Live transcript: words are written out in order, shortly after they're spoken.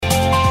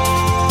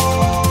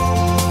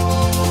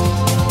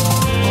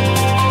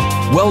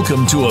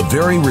Welcome to a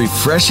very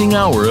refreshing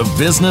hour of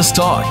business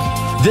talk.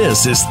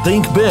 This is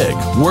Think Big,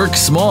 Work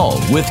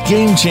Small with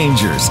Game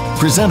Changers,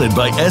 presented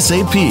by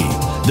SAP.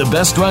 The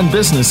best-run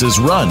businesses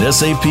run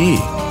SAP.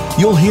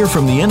 You'll hear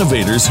from the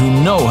innovators who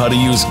know how to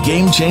use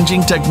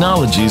game-changing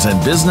technologies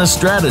and business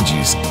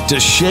strategies to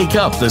shake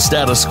up the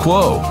status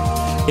quo.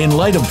 In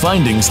light of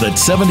findings that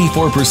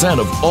 74%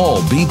 of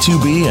all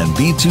B2B and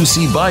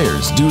B2C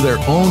buyers do their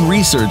own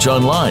research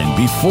online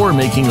before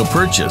making a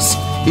purchase,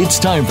 it's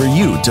time for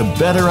you to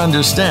better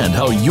understand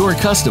how your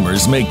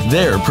customers make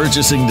their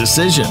purchasing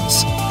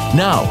decisions.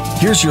 Now,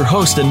 here's your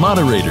host and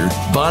moderator,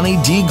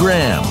 Bonnie D.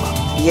 Graham.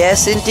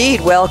 Yes,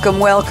 indeed. Welcome,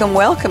 welcome,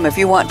 welcome. If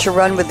you want to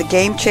run with the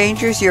Game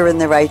Changers, you're in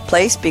the right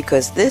place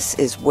because this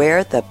is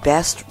where the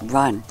best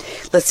run.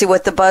 Let's see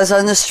what the buzz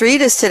on the street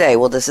is today.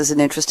 Well, this is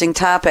an interesting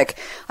topic.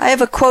 I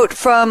have a quote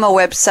from a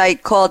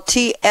website called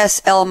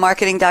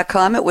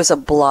tslmarketing.com. It was a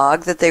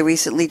blog that they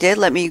recently did.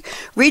 Let me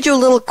read you a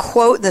little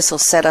quote. This will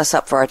set us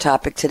up for our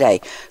topic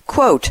today.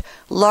 Quote,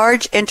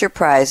 large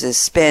enterprises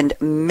spend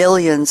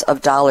millions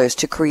of dollars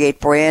to create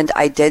brand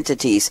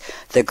identities,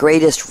 the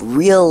greatest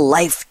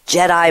real-life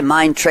Jedi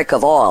mind trick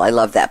of all. I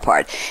love that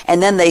part.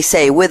 And then they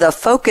say, with a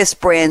focused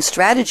brand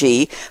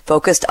strategy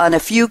focused on a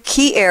few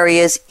key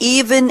areas,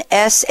 even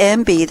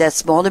SMB, that's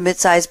small to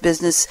mid-sized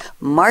business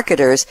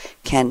marketers,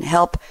 can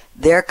help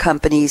their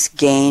companies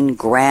gain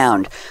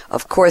ground.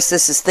 Of course,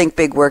 this is Think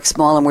Big, Work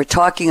Small, and we're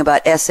talking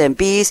about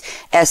SMBs,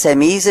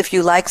 SMEs, if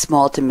you like,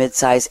 small to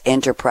mid-sized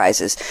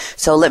enterprises.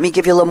 So let me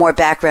give you a little more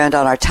background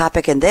on our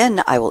topic, and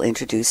then I will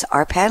introduce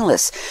our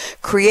panelists.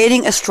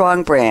 Creating a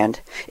strong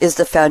brand is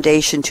the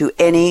foundation to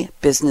any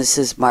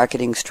business's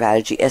marketing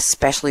strategy,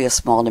 especially a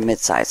small to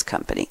mid-sized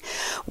company.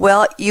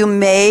 Well, you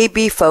may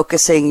be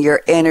focusing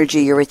your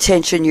energy, your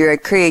attention, your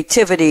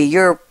creativity,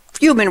 your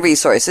human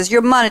resources,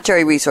 your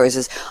monetary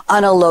resources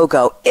on a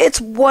logo.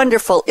 It's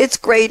wonderful. It's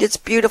great. It's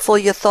beautiful.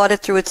 You thought it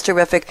through. It's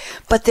terrific.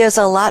 But there's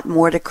a lot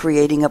more to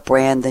creating a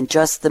brand than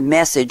just the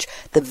message,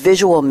 the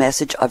visual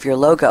message of your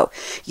logo.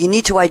 You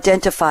need to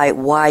identify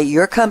why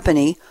your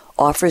company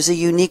offers a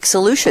unique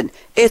solution.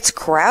 It's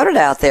crowded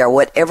out there.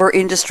 Whatever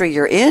industry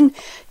you're in,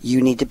 you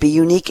need to be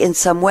unique in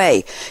some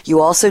way.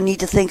 You also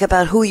need to think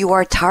about who you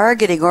are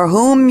targeting or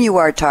whom you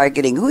are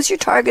targeting. Who's your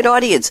target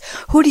audience?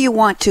 Who do you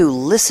want to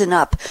listen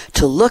up,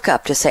 to look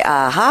up, to say,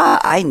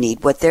 aha, I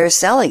need what they're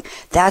selling.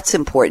 That's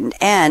important.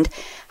 And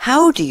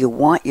how do you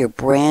want your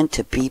brand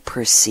to be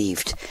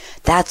perceived?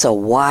 That's a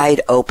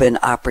wide open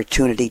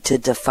opportunity to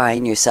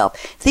define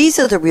yourself. These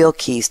are the real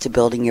keys to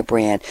building your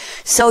brand.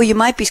 So you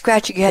might be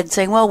scratching your head and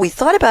saying, well, we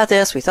thought about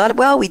this. We thought,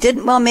 well, we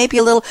didn't. Well, maybe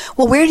a little.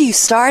 Well, where do you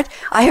start?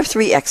 I have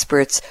three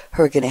experts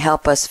who are going to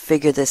help us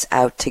figure this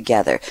out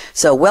together.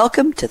 So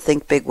welcome to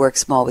Think Big, Work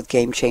Small with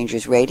Game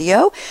Changers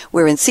Radio.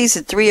 We're in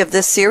season 3 of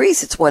this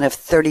series. It's one of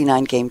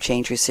 39 Game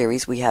Changers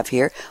series we have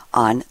here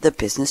on the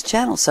Business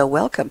Channel. So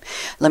welcome.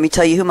 Let me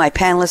tell you who my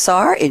panelists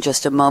are. In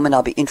just a moment,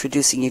 I'll be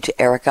introducing you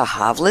to Erica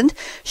Hovland.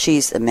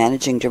 She's the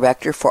managing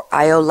director for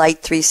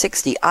IOLITE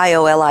 360,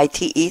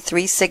 IOLITE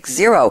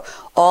 360.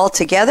 All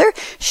together,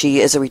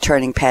 she is a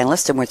returning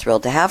panelist, and we're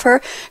thrilled to have her.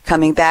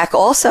 Coming back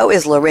also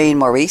is Lorraine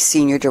Maurice,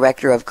 Senior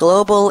Director of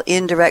Global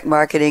Indirect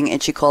Marketing,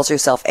 and she calls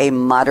herself a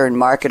modern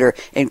marketer,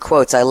 in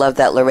quotes. I love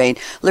that, Lorraine.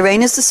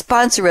 Lorraine is the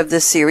sponsor of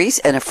this series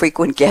and a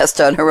frequent guest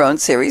on her own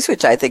series,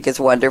 which I think is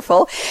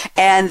wonderful.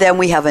 And then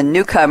we have a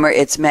newcomer.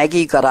 It's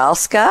Maggie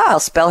Goralska. I'll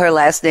spell her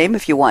last name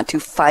if you want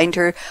to find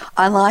her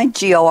online,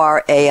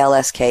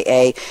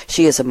 Goralska.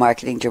 She is a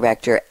marketing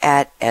director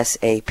at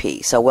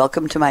SAP. So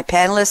welcome to my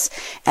panelists.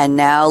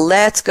 And now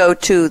let's go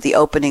to the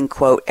opening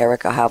quote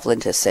Erica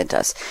Hovland has sent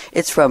us.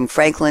 It's from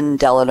Franklin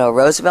Delano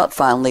Roosevelt,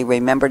 fondly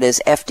remembered as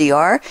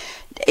FDR,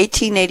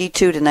 1882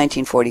 to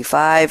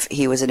 1945.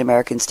 He was an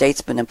American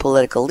statesman and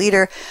political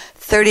leader,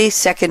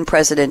 32nd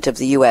president of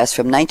the U.S.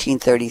 from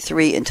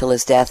 1933 until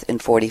his death in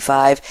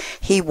 45.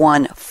 He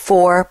won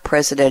 4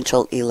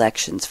 presidential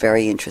elections.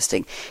 Very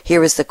interesting.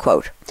 Here is the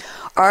quote.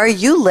 Are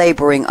you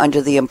laboring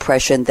under the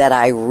impression that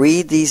I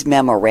read these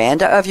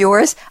memoranda of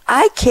yours?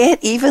 I can't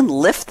even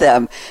lift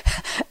them.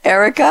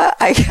 Erica,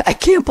 I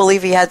can't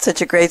believe he had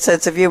such a great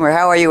sense of humor.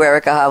 How are you,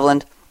 Erica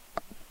Hovland?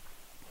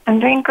 I'm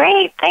doing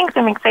great. Thanks.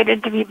 I'm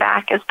excited to be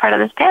back as part of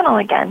this panel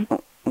again.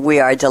 We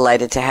are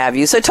delighted to have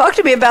you. So talk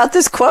to me about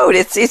this quote.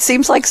 It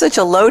seems like such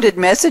a loaded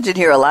message in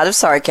here, a lot of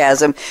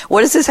sarcasm. What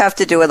does this have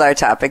to do with our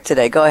topic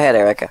today? Go ahead,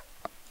 Erica.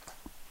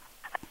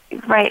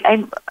 Right.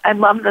 I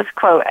love this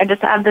quote. I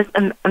just have this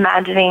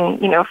imagining,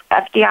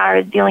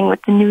 FDR is dealing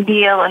with the New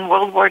Deal and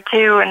World War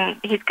II, and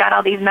he's got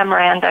all these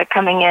memoranda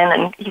coming in,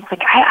 and he's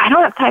like, I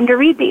don't have time to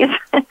read these.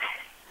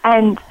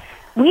 And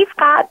we've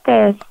got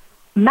this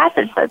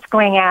message that's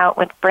going out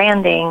with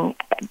branding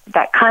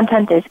that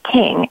content is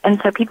king. And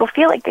so people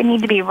feel like they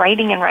need to be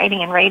writing and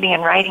writing and writing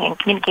and writing and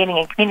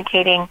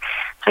communicating.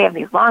 So we have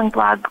these long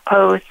blog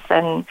posts,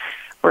 and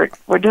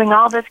we're doing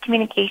all this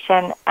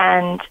communication,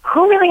 and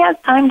who really has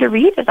time to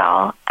read it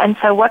all? And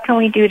so what can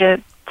we do to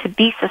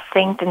be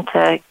succinct and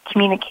to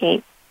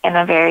communicate in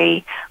a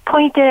very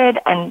pointed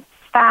and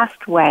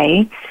fast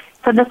way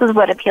So this is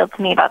what appealed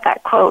to me about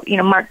that quote. You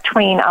know, Mark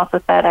Twain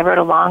also said, I wrote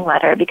a long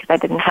letter because I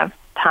didn't have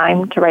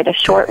time to write a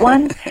short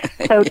one.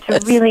 So to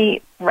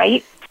really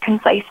write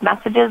concise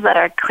messages that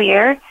are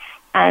clear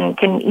and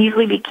can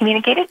easily be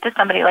communicated to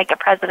somebody like a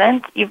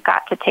president, you've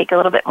got to take a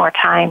little bit more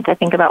time to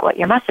think about what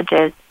your message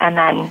is and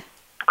then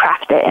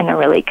craft it in a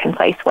really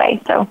concise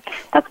way. So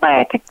that's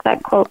why I picked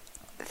that quote.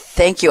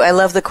 Thank you. I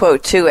love the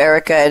quote too,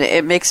 Erica, and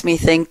it makes me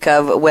think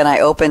of when I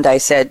opened, I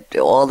said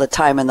all the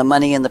time and the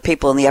money and the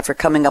people and the effort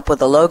coming up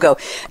with a logo.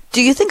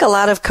 Do you think a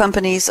lot of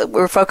companies,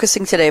 we're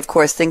focusing today, of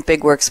course, Think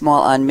Big, Work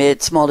Small on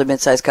small to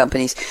mid-sized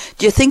companies.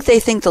 Do you think they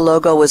think the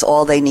logo is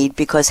all they need?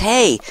 Because,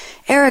 hey,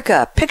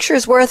 Erica,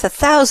 picture's worth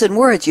 1,000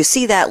 words. You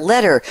see that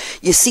letter.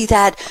 You see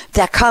that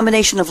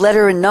combination of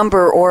letter and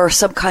number or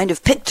some kind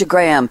of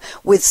pictogram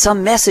with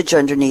some message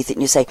underneath it.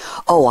 And you say,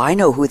 oh, I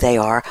know who they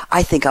are.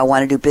 I think I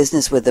want to do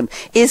business with them.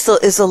 Is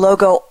the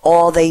logo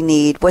all they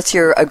need? What's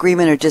your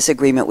agreement or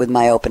disagreement with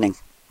my opening?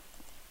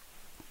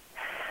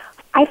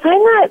 I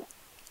find that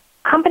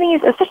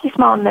companies, especially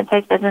small and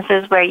mid-sized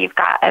businesses where you've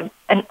got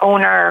an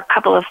owner or a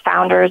couple of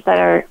founders that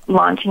are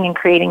launching and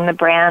creating the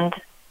brand,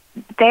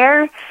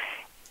 their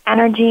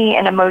energy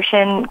and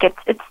emotion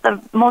it's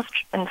the most,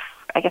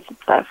 I guess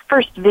it's the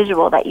first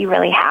visual that you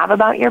really have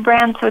about your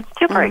brand. So it's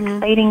super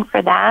exciting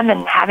for them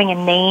and having a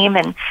name.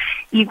 And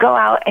you go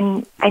out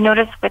and I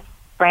notice with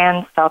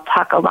brands, they'll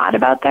talk a lot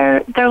about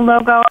their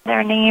logo,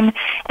 their name,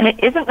 and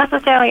it isn't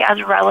necessarily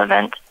as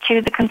relevant to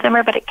the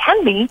consumer, but it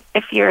can be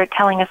if you're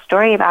telling a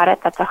story about it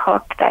that's a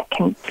hook that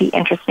can be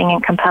interesting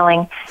and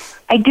compelling.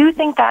 I do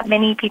think that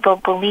many people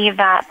believe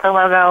that the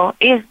logo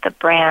is the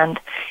brand,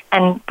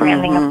 and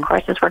branding, of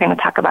course, as we're going to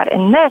talk about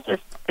in this,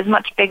 is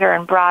much bigger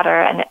and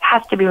broader, and it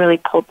has to be really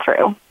pulled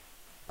through.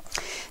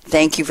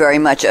 Thank you very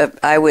much.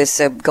 I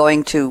was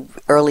going to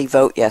early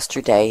vote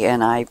yesterday,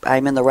 and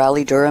I'm in the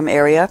Raleigh-Durham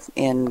area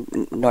in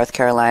North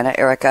Carolina,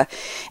 Erica,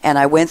 and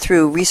I went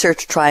through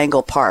Research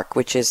Triangle Park,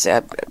 which is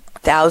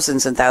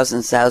thousands and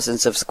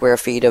thousands of square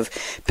feet of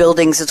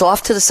buildings. It's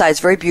off to the side. It's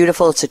very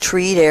beautiful. It's a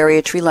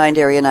tree-lined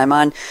area, and I'm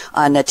on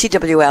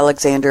T.W.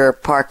 Alexander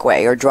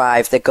Parkway or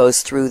Drive that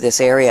goes through this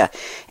area.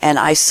 And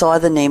I saw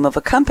the name of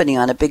a company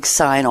on a big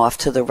sign off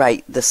to the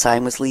right. The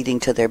sign was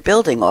leading to their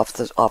building off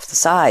the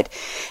side.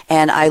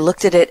 And I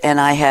looked at it, and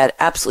I had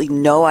absolutely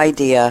no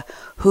idea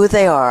who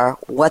they are,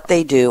 what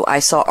they do. I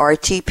saw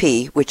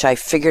RTP, which I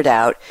figured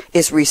out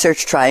is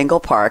Research Triangle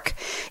Park.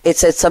 It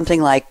said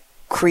something like,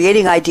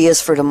 creating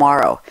ideas for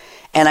tomorrow.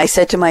 And I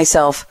said to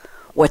myself,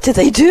 what do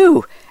they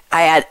do?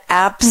 I had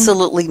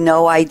absolutely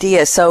no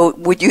idea. So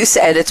would you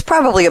say, it's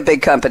probably a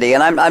big company,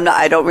 and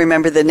I don't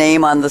remember the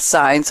name on the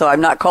sign, so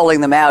I'm not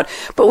calling them out,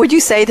 but would you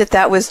say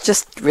that was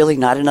just really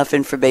not enough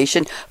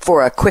information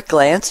for a quick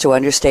glance to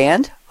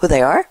understand who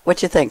they are? What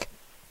do you think?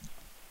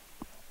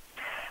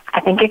 I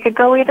think it could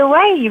go either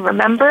way. You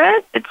remember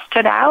it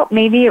stood out.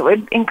 Maybe it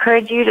would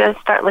encourage you to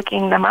start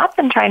looking them up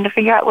and trying to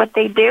figure out what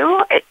they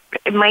do.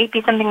 It might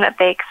be something that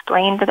they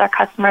explain to their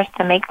customers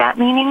to make that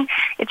meaning.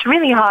 It's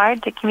really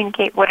hard to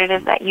communicate what it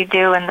is that you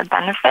do and the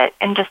benefit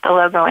in just a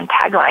logo and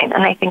tagline,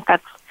 and I think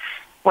that's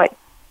what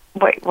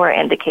we're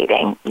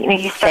indicating. You know,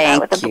 you start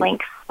out with a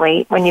blank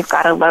slate when you've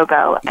got a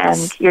logo,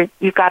 and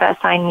you've got to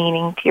assign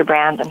meaning to your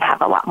brand and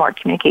have a lot more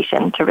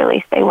communication to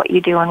really say what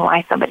you do and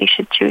why somebody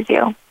should choose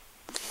you.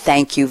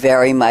 Thank you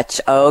very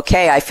much.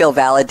 Okay, I feel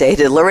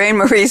validated. Lorraine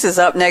Maurice is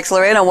up next.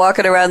 Lorraine, I'm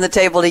walking around the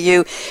table to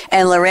you,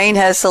 and Lorraine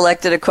has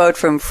selected a quote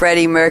from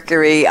Freddie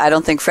Mercury. I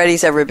don't think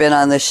Freddie's ever been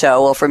on the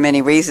show, well, for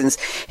many reasons.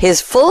 His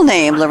full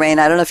name, Lorraine,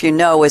 I don't know if you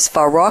know, is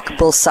Farrokh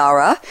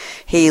Bulsara.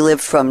 He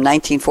lived from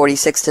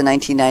 1946 to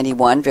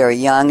 1991, very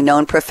young,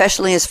 known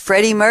professionally as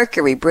Freddie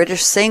Mercury,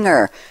 British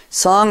singer,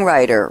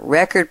 songwriter,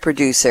 record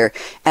producer,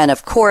 and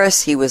of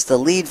course, he was the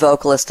lead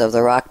vocalist of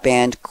the rock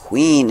band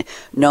Queen,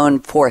 known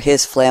for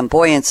his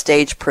flamboyant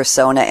stage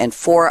persona and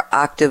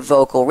 4-octave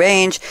vocal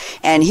range,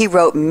 and he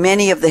wrote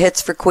many of the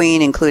hits for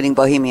Queen, including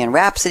Bohemian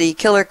Rhapsody,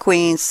 Killer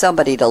Queen,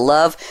 Somebody to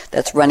Love,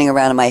 that's running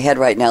around in my head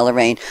right now,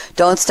 Lorraine,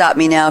 Don't Stop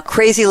Me Now,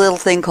 Crazy Little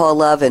Thing Called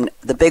Love, and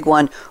the big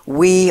one,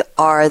 We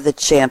Are the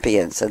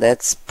Champions. So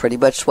that's pretty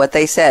much what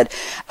they said.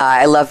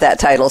 I love that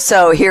title.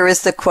 So here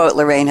is the quote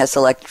Lorraine has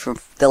selected from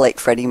the late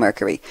Freddie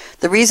Mercury.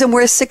 The reason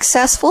we're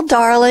successful,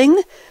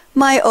 darling?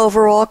 My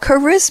overall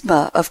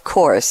charisma, of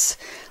course.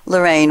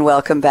 Lorraine,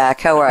 welcome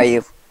back. How are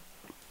you?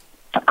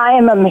 I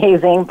am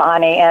amazing,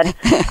 Bonnie, and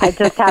I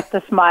just have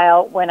to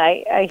smile when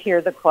I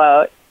hear the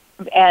quote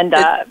and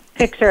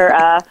picture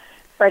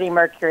Freddie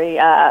Mercury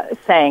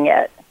saying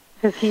it,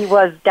 because he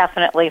was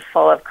definitely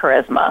full of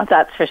charisma,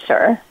 that's for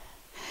sure.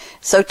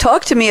 So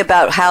talk to me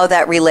about how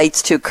that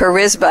relates to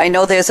charisma. I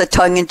know there's a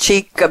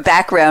tongue-in-cheek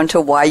background to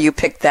why you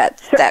picked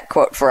that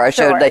quote for our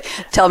show today.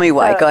 Tell me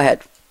why. Go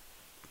ahead.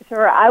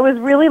 Sure. I was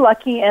really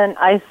lucky, and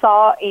I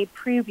saw a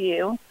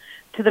preview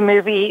to the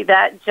movie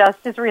that just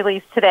is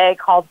released today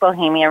called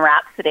Bohemian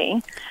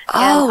Rhapsody.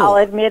 Oh. And I'll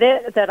admit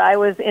it that I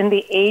was in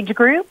the age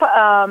group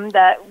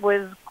that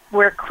was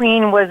where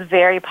Queen was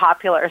very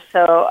popular,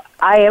 so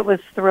I was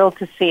thrilled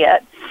to see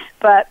it.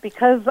 But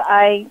because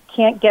I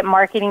can't get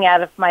marketing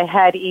out of my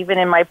head, even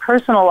in my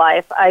personal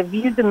life, I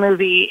viewed the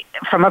movie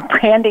from a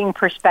branding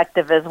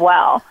perspective as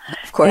well.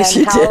 Of course,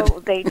 and you how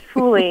did. They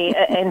truly,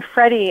 and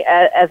Freddie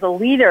as a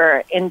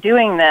leader in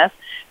doing this,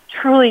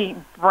 truly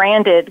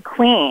branded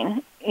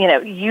Queen,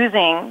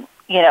 using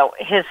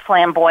his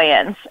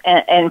flamboyance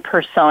and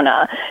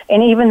persona.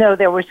 And even though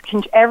there was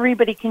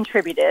everybody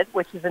contributed,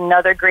 which is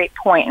another great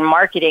point in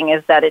marketing,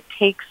 is that it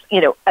takes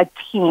a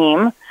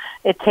team,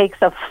 it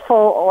takes a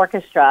full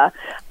orchestra.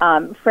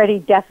 Freddie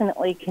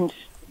definitely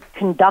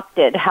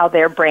conducted how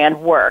their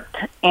brand worked.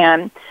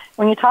 And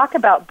when you talk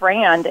about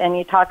brand and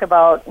you talk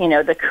about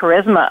the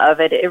charisma of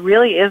it, it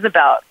really is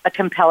about a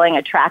compelling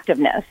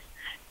attractiveness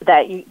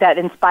that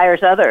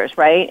inspires others,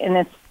 right?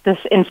 And this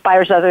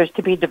inspires others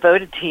to be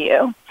devoted to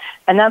you.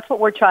 And that's what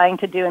we're trying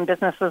to do in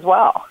business as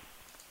well.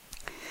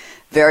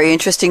 Very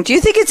interesting. Do you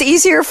think it's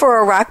easier for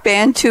a rock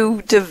band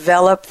to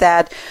develop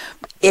that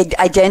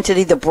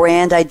identity, the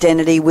brand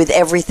identity, with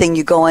everything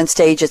you go on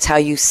stage? It's how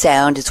you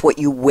sound, it's what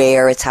you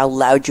wear, it's how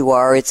loud you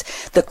are,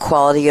 it's the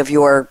quality of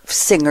your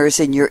singers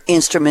and your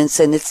instruments,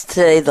 and it's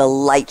today the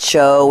light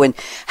show and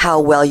how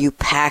well you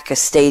pack a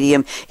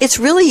stadium. It's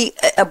really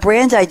a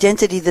brand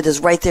identity that is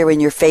right there in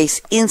your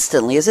face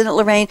instantly, isn't it,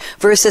 Lorraine?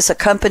 Versus a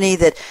company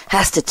that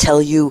has to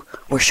tell you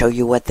or show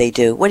you what they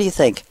do. What do you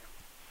think?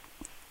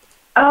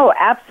 Oh,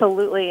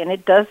 absolutely. And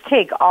it does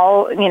take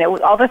all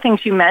the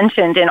things you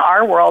mentioned in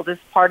our world as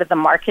part of the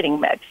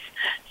marketing mix.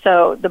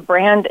 So the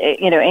brand,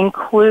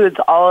 includes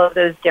all of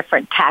those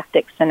different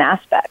tactics and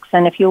aspects.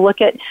 And if you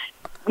look at,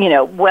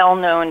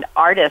 well-known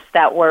artists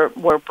that were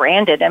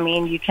branded, I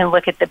mean, you can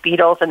look at the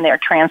Beatles and their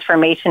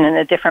transformation in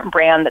a different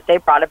brand that they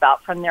brought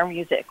about from their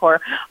music, or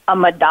a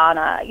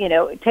Madonna,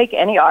 take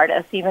any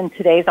artist, even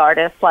today's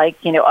artists like,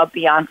 a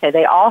Beyonce.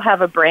 They all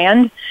have a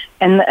brand,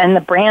 and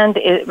the brand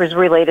was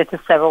related to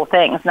several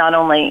things, not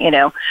only,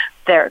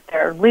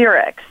 their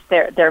lyrics,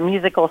 their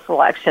musical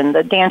selection,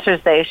 the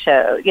dancers they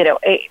show,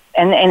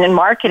 and in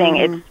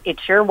marketing,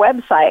 it's your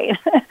website,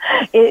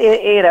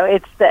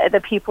 it's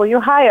the people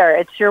you hire,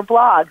 it's your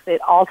blogs,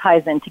 it all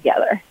ties in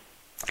together.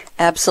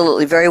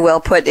 Absolutely, very well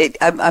put.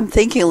 I'm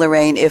thinking,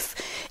 Lorraine,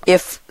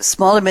 if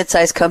small and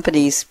mid-sized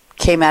companies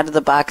came out of the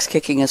box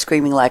kicking and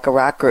screaming like a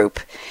rock group,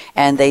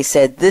 and they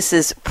said, this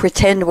is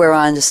pretend we're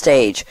on the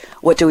stage.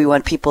 What do we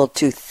want people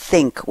to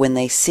think when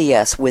they see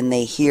us, when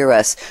they hear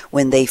us,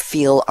 when they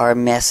feel our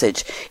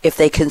message? If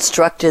they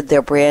constructed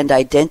their brand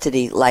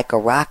identity like a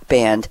rock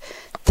band,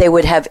 they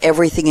would have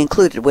everything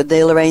included, wouldn't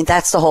they, Lorraine?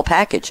 That's the whole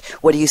package.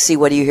 What do you see?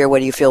 What do you hear? What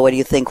do you feel? What do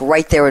you think?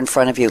 Right there in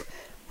front of you.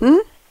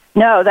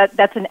 No,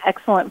 that's an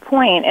excellent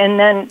point. And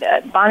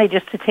then, Bonnie,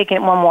 just to take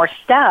it one more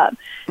step,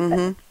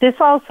 this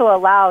also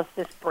allows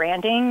this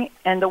branding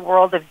and the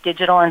world of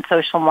digital and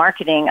social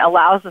marketing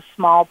allows a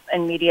small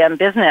and medium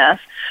business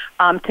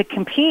to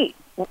compete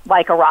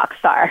like a rock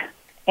star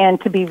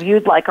and to be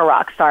viewed like a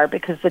rock star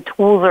because the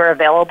tools are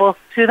available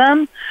to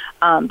them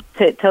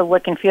to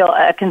look and feel.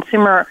 A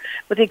consumer,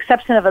 with the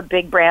exception of a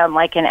big brand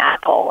like an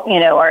Apple,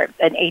 or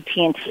an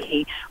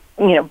AT&T,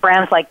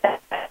 brands like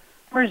that,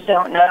 consumers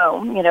don't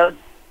know,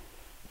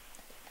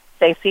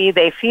 they see,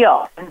 they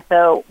feel. And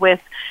so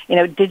with,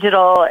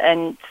 digital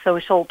and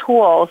social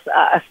tools,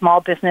 a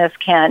small business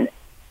can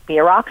be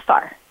a rock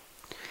star.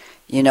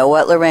 You know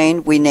what,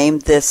 Lorraine? We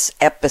named this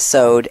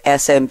episode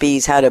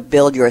SMB's How to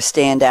Build Your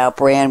Standout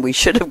Brand. We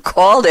should have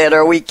called it,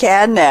 or we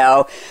can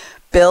now,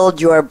 Build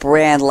Your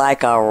Brand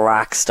Like a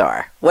Rock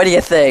Star. What do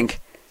you think?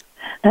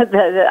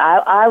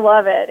 I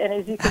love it. And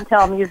as you can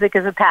tell, music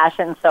is a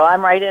passion, so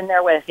I'm right in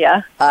there with you.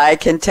 I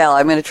can tell.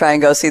 I'm going to try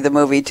and go see the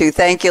movie, too.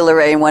 Thank you,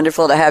 Lorraine.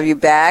 Wonderful to have you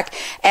back.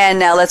 And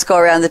now let's go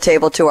around the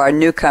table to our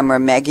newcomer,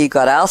 Maggie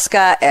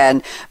Goralska.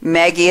 And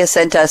Maggie has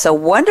sent us a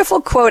wonderful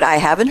quote. I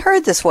haven't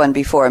heard this one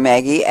before,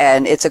 Maggie,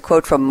 and it's a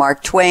quote from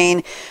Mark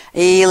Twain.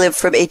 He lived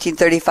from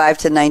 1835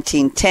 to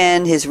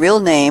 1910. His real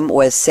name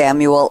was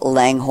Samuel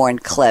Langhorne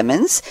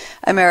Clemens,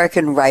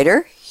 American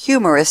writer,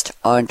 humorist,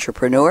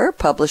 entrepreneur,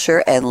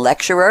 publisher, and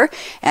lecturer,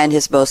 and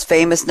his most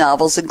famous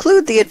novels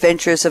include The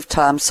Adventures of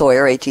Tom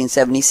Sawyer,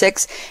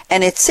 1876,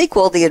 and its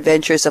sequel, The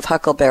Adventures of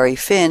Huckleberry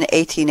Finn,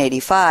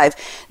 1885.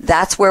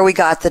 That's where we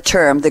got the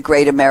term, the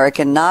Great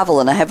American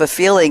Novel, and I have a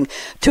feeling,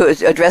 to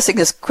addressing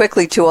this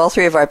quickly to all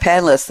three of our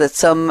panelists, that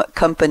some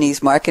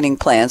companies' marketing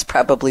plans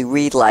probably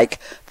read like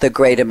the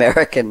Great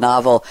American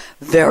Novel,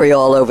 very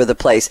all over the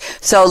place.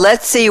 So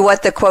let's see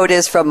what the quote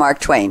is from Mark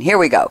Twain. Here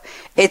we go.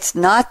 It's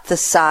not the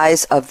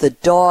size of the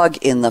dog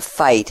in the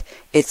fight,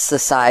 it's the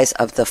size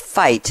of the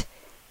fight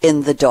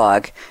in the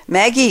dog.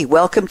 Maggie,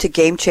 welcome to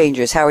Game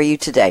Changers. How are you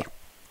today?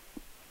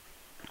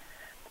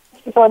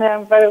 Bonnie,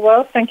 I'm very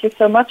well. Thank you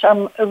so much.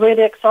 I'm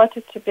really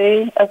excited to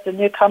be as a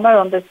newcomer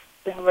on this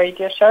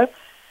radio show.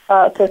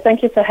 So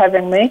thank you for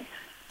having me.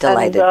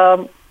 Delighted.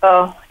 And,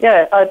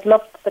 I'd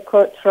love the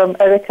quote from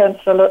Erica and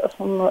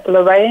from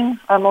Lorraine.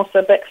 I'm also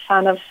a big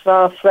fan of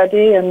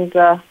Freddie and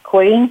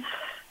Queen.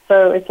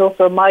 So it's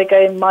also my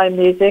game, my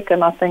music,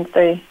 and I think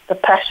the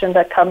passion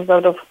that comes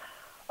out of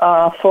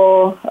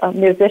for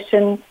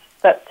musicians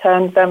that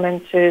turned them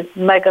into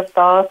mega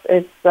stars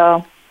is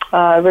a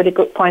really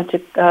good point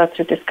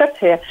to discuss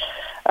here.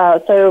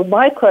 So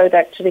my quote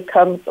actually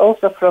comes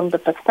also from the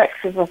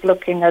perspective of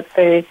looking at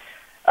the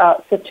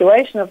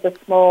situation of the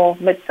small,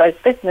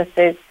 mid-sized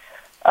businesses,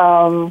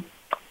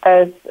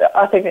 as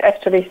I think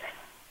actually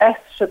S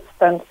should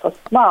stand for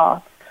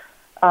smart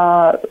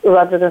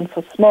rather than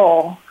for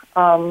small.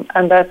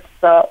 And that's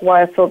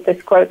why I thought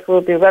this quote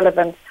will be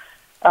relevant.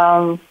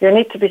 You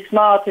need to be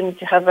smart, you need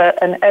to have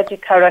an edgy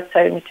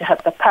character, you need to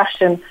have the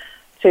passion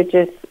to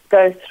just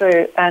go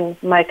through and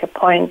make a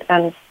point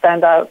and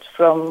stand out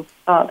from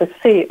the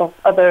sea of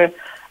other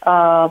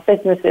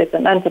businesses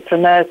and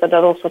entrepreneurs that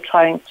are also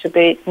trying to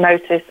be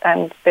noticed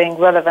and being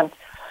relevant.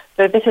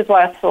 So this is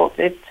why I thought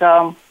it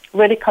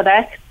really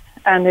connects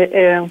and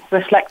it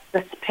reflects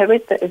the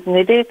spirit that is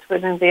needed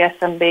within the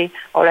SMB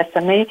or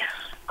SME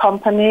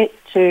company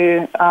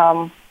to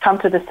come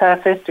to the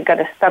surface, to get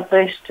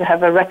established, to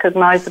have a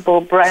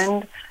recognizable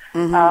brand.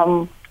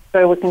 Mm-hmm.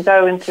 So we can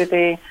go into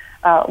the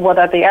what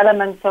are the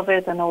elements of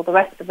it and all the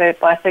rest of it,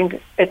 but I think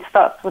it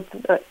starts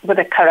with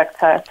a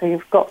character. So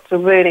you've got to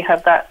really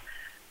have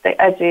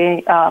the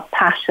edgy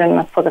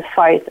passion for the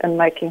fight and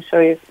making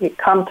sure you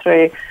come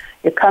through,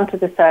 you come to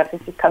the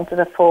surface, you come to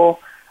the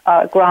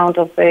foreground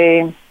of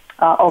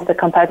the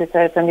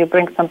competitors, and you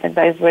bring something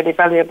that is really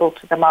valuable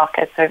to the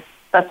market. So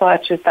that's why I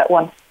choose that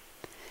one.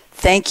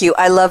 Thank you.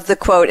 I love the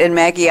quote. And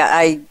Maggie,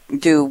 I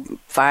do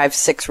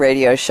 5-6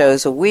 radio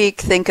shows a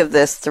week. Think of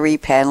this, 3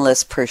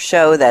 panelists per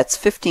show. That's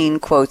 15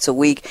 quotes a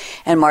week.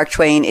 And Mark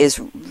Twain is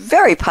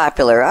very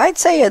popular. I'd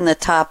say in the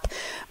top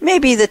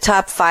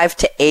 5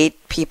 to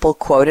 8 people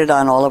quoted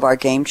on all of our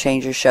Game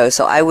Changer shows.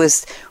 So I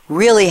was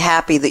really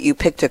happy that you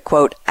picked a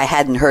quote I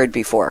hadn't heard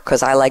before,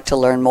 because I like to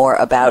learn more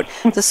about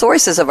the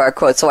sources of our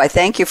quotes. So I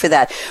thank you for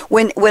that.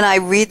 When I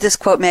read this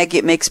quote, Maggie,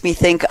 it makes me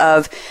think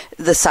of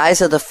the size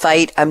of the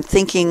fight. I'm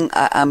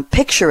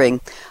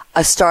picturing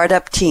a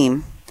startup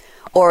team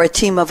or a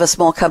team of a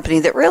small company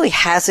that really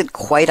hasn't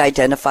quite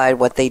identified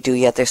what they do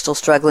yet. They're still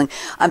struggling.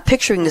 I'm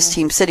picturing this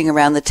team sitting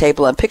around the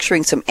table. I'm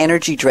picturing some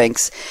energy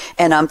drinks,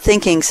 and I'm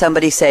thinking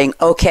somebody saying,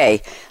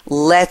 okay,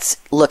 let's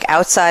look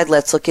outside,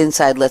 let's look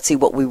inside, let's see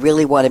what we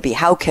really want to be.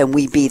 How can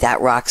we be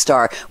that rock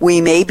star? We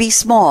may be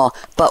small,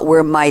 but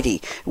we're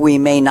mighty. We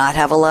may not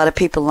have a lot of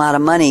people, a lot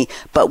of money,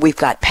 but we've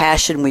got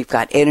passion, we've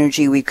got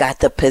energy, we've got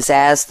the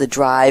pizzazz, the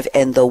drive,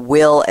 and the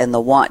will and the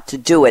want to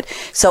do it.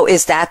 So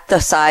is that the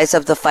size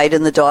of the fight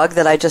in the dog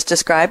that I just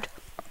described?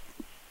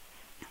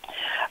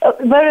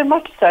 Very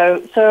much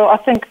so. So I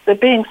think the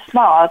being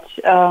smart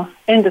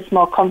in the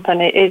small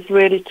company is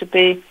really to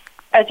be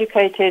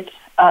educated,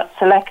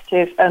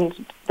 selective,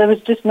 and there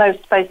is just no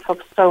space for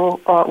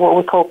what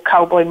we call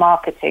cowboy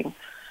marketing.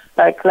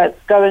 Like,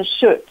 let's go and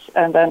shoot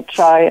and then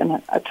try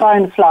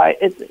and fly.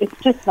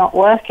 It's just not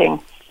working.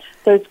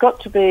 So it's got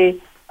to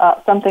be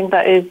something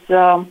that is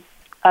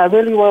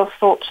really well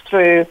thought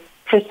through,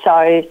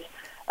 precise,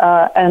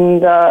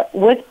 and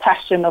with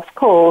passion, of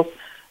course.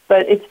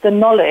 But it's the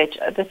knowledge.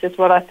 This is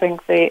what I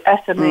think the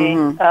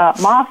SME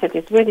market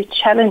is really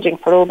challenging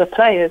for all the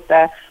players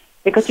there,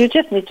 because you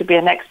just need to be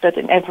an expert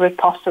in every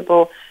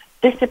possible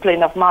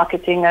discipline of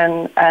marketing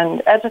and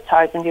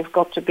advertising. You've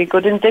got to be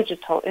good in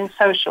digital, in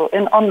social,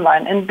 in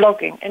online, in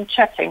blogging, in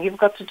chatting. You've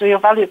got to do your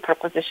value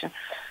proposition.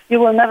 You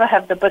will never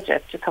have the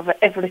budget to cover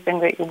everything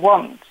that you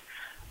want.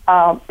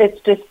 It's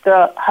just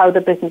how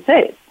the business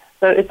is.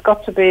 So it's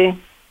got to be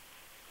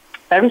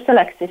very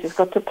selective. You've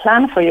got to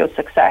plan for your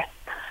success.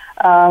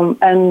 From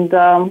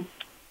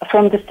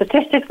the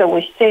statistics that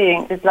we're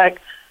seeing, is like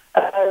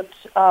about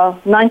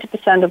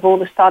 90% of all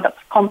the startup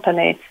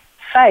companies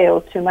fail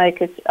to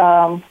make it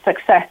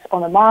success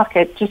on the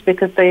market just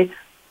because they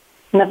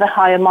never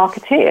hire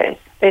marketeers.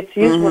 It's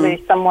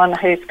usually someone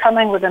who's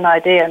coming with an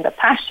idea and a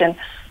passion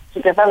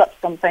to develop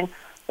something,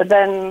 but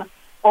then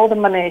all the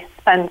money is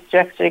spent to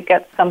actually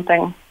get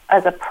something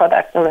as a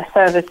product or a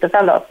service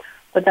developed,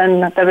 but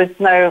then there is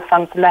no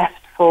funds left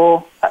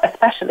for a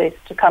specialist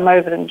to come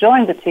over and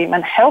join the team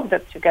and help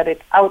them to get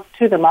it out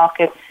to the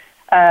market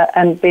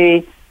and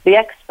be the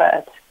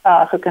expert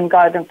who can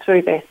guide them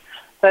through this.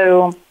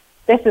 So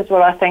this is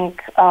where I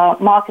think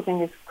marketing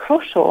is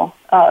crucial,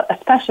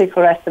 especially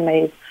for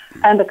SMEs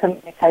and the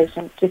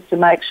communication, just to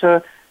make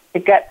sure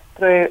it gets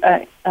through,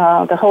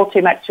 the whole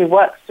team actually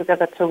works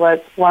together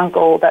towards one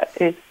goal that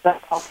is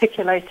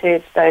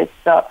articulated, that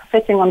is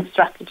fitting on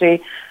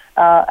strategy,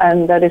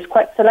 and that is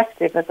quite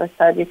selective. As I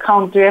said, you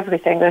can't do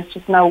everything. There's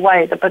just no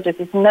way. The budget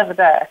is never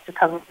there to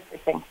cover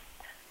everything.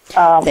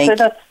 So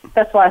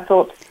that's why I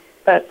thought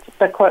that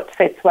the quote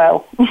fits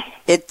well.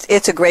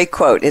 It's a great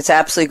quote. It's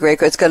absolutely great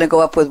quote. It's going to go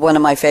up with one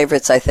of my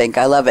favorites, I think.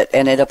 I love it,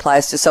 and it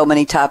applies to so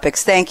many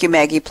topics. Thank you,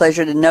 Maggie.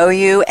 Pleasure to know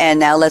you. And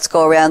now let's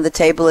go around the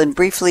table and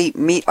briefly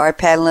meet our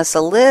panelists a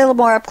little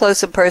more up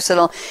close and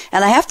personal.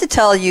 And I have to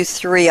tell you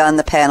three on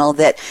the panel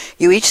that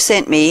you each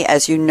sent me,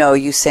 as you know,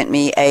 you sent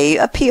me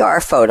a PR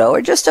photo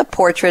or just a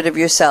portrait of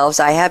yourselves.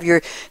 I have your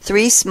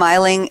three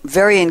smiling,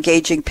 very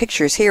engaging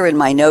pictures here in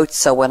my notes,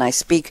 so when I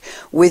speak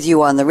with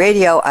you on the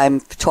radio, I'm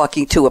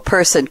talking to a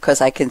person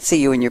because I can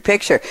see you in your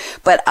picture.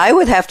 But I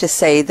would have to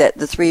say that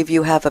the three of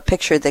you have a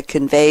picture that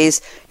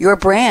conveys your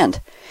brand.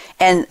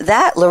 And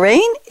that,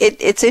 Lorraine,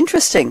 it's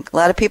interesting. A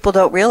lot of people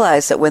don't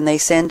realize that when they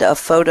send a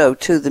photo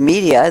to the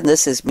media, and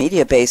this is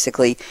media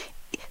basically,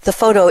 the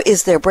photo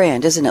is their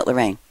brand, isn't it,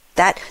 Lorraine?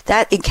 That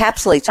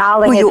encapsulates.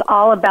 Darling, it's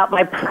all about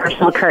my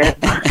personal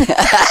charisma.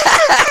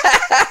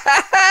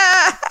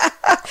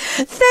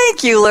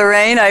 Thank you,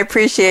 Lorraine. I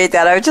appreciate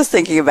that. I was just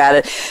thinking about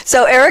it.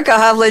 So, Erica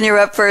Hovland, you're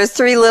up first.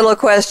 Three little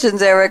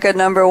questions, Erica.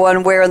 Number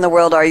one, where in the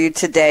world are you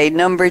today?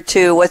 Number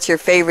two, what's your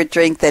favorite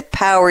drink that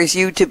powers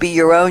you to be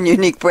your own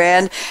unique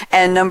brand?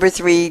 And number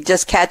three,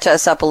 just catch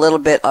us up a little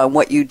bit on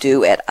what you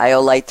do at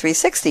IOLite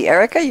 360.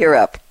 Erica, you're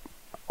up.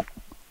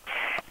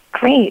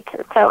 Great.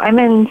 So I'm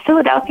in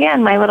Philadelphia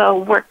in my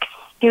little work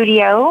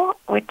studio,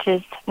 which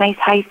is nice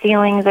high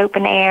ceilings,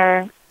 open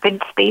air,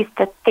 good space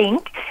to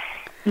think.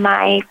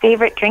 My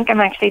favorite drink I'm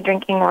actually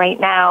drinking right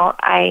now,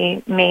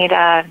 I made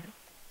a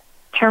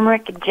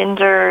turmeric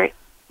ginger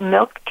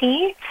milk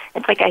tea.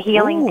 It's like a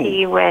healing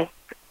tea with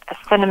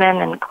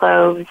cinnamon and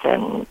cloves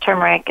and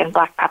turmeric and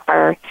black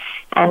pepper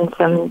and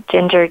some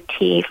ginger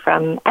tea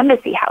from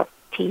Embassy House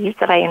teas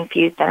that I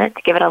infused in it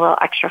to give it a little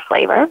extra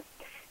flavor.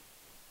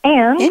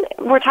 And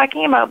we're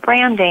talking about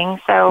branding,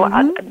 so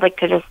I'd like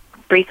to just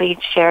briefly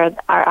share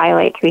our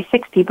IOLite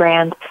 360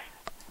 brand.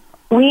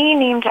 We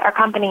named our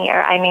company,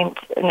 or I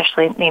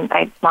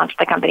launched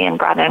the company and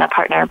brought in a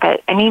partner,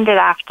 but I named it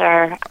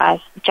after a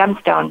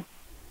gemstone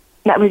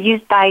that was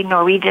used by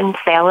Norwegian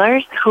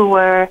sailors who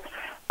were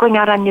going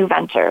out on new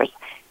ventures.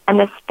 And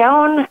the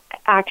stone,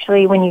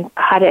 actually, when you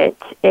cut it,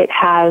 it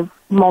has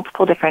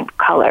multiple different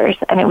colors,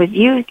 and it was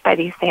used by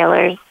these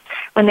sailors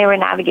when they were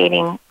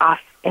navigating off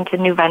into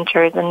new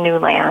ventures and new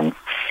lands.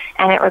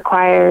 And it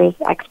requires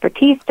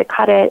expertise to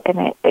cut it,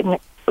 and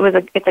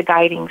it's a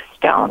guiding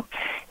stone.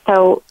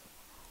 So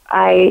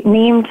I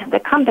named the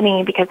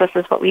company because this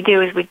is what we do,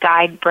 is we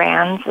guide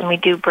brands and we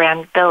do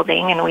brand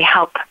building, and we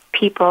help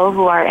people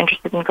who are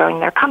interested in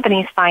growing their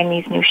companies find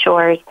these new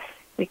shores.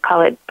 We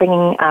call it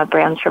bringing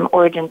brands from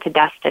origin to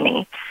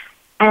destiny.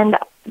 And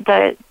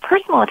the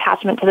personal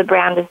attachment to the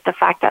brand is the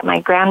fact that my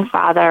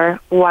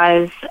grandfather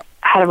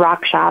had a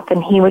rock shop,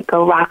 and he would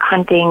go rock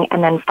hunting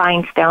and then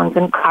find stones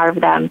and carve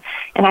them.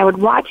 And I would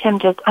watch him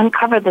just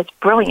uncover this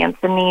brilliance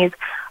in these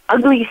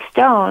ugly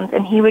stones,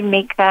 and he would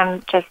make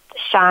them just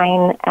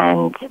shine,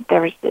 and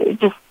there was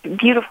just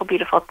beautiful,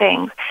 beautiful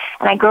things.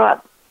 And I grew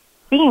up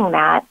seeing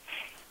that,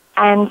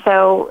 and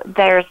so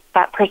there's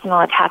that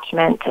personal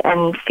attachment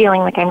and feeling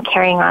like I'm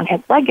carrying on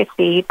his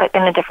legacy, but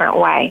in a different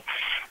way.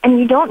 And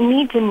you don't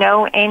need to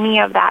know any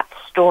of that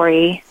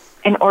story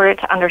in order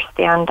to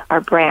understand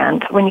our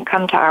brand. When you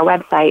come to our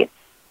website,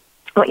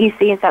 what you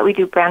see is that we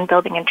do brand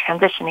building and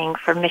transitioning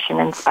for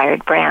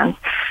mission-inspired brands.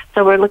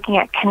 So we're looking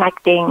at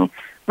connecting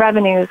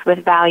revenues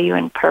with value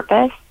and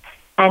purpose,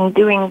 and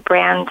doing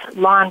brand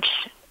launch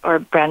or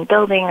brand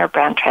building or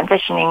brand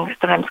transitioning,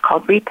 sometimes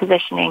called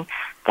repositioning,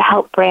 to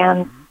help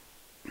brands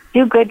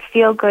do good,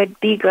 feel good,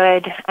 be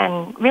good,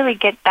 and really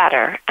get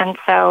better. And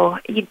so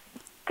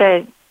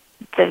the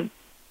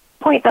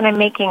point that I'm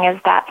making is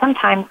that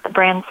sometimes the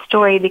brand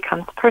story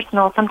becomes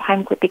personal,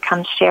 sometimes it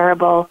becomes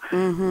shareable,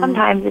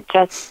 sometimes it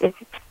just is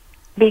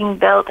being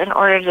built in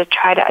order to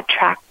try to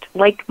attract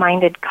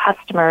like-minded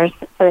customers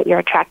so that you're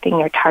attracting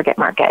your target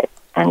market.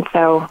 And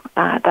so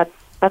that's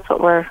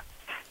what we're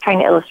trying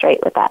to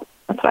illustrate with that.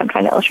 That's what I'm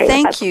trying to illustrate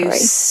with that story. Thank you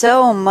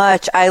so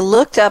much. I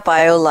looked up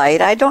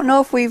IOLite. I don't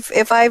know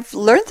if I've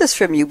learned this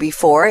from you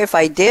before. If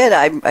I did,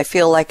 I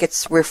feel like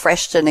it's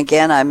refreshed, and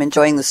again, I'm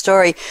enjoying the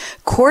story.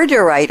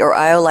 Cordierite, or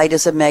IOLite,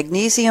 is a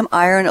magnesium,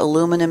 iron,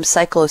 aluminum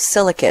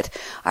cyclosilicate.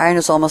 Iron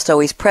is almost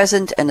always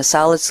present, and a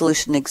solid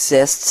solution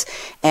exists.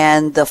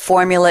 And the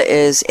formula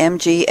is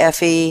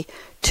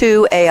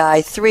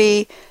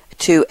MgFe2AI3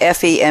 to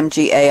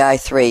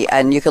FeMgAI3,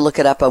 and you can look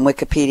it up on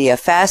Wikipedia.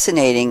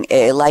 Fascinating.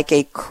 Like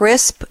a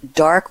crisp,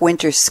 dark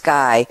winter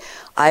sky,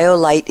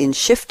 IOLite in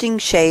shifting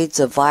shades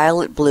of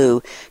violet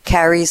blue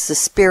carries the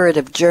spirit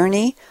of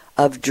journey,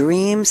 of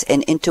dreams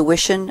and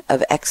intuition,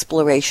 of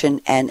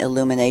exploration and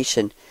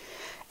illumination.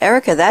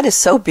 Erica, that is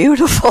so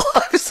beautiful.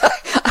 I'm sorry.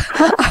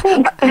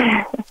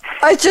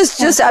 It's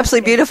just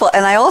absolutely beautiful.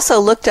 And I also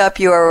looked up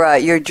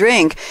your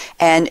drink,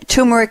 and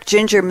turmeric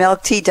ginger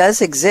milk tea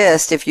does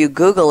exist. If you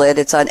Google it,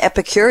 it's on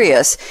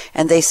Epicurious,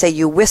 and they say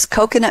you whisk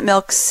coconut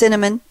milk,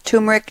 cinnamon,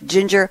 turmeric,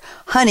 ginger,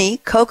 honey,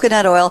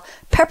 coconut oil,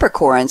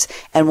 peppercorns,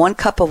 and 1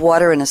 cup of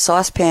water in a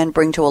saucepan.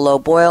 Bring to a low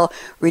boil.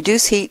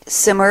 Reduce heat.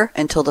 Simmer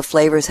until the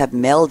flavors have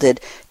melded.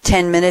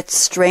 10 minutes.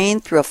 Strain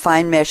through a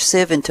fine mesh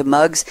sieve into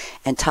mugs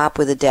and top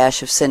with a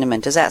dash of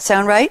cinnamon. Does that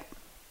sound right?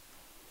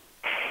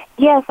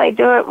 Yes, I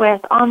do it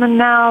with almond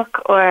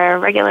milk or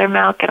regular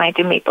milk, and I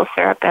do maple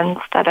syrup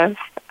instead of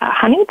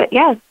honey. But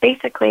yeah,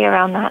 basically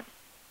around that.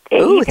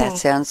 Ooh, that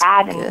sounds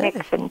add good. and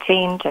mix and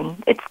change,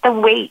 and it's the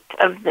weight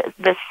of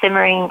the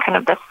simmering, kind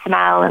of the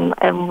smell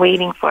and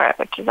waiting for it,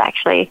 which is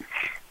actually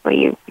where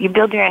you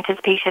build your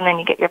anticipation and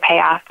you get your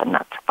payoff, and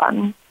that's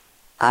fun.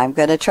 I'm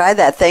going to try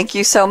that. Thank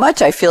you so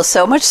much. I feel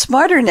so much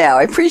smarter now.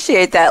 I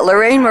appreciate that.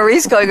 Lorraine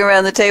Maurice, going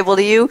around the table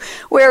to you.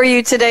 Where are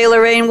you today,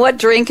 Lorraine? What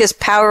drink is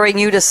powering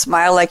you to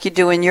smile like you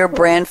do in your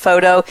brand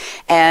photo?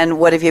 And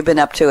what have you been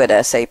up to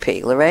at SAP?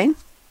 Lorraine?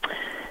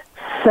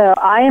 So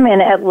I am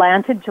in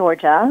Atlanta,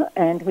 Georgia,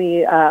 and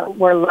we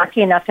were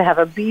lucky enough to have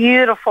a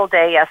beautiful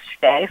day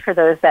yesterday for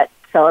those that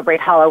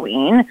celebrate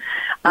Halloween.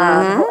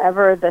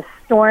 However, the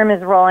storm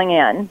is rolling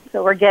in,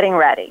 so we're getting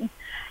ready.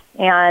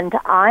 And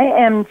I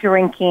am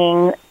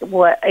drinking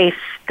a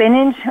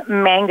spinach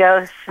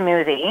mango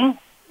smoothie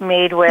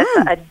made with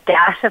a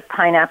dash of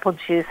pineapple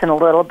juice and a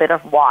little bit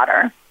of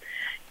water.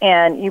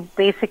 And you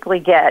basically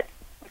get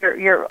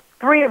your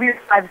 3 of your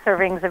 5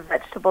 servings of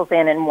vegetables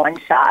in one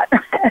shot.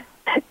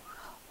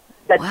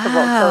 Vegetables,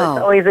 so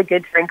it's always a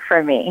good drink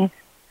for me.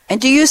 And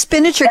do you use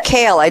spinach or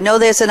kale? I know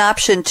there's an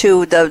option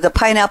to the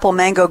pineapple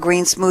mango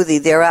green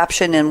smoothie. Their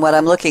option in what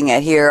I'm looking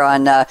at here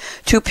on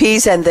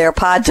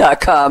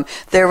 2peasandtheirpod.com.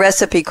 Their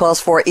recipe calls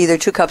for either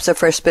 2 cups of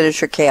fresh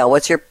spinach or kale.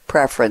 What's your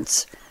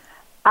preference?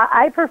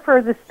 I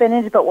prefer the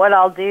spinach, but what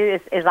I'll do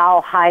is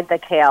I'll hide the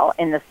kale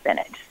in the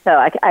spinach.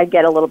 So I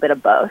get a little bit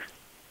of both.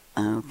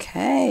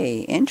 Okay,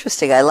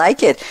 interesting. I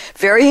like it.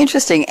 Very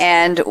interesting.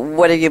 And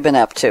what have you been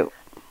up to?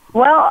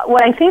 Well,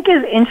 what I think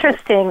is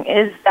interesting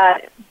is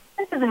that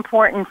this is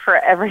important for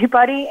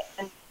everybody.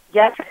 And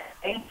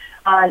yesterday,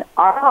 on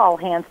our All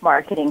Hands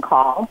marketing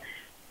call,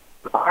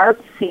 our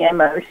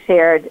CMO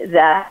shared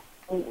that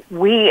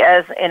we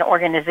as an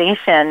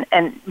organization,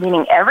 and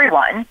meaning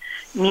everyone,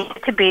 need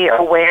to be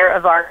aware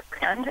of our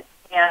brand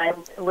and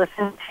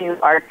listen to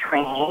our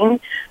training,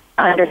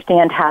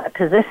 understand how to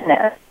position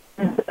it.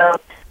 And so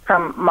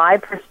from my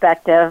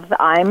perspective,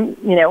 I'm,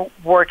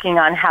 working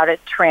on how to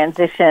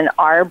transition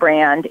our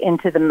brand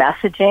into the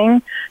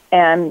messaging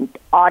and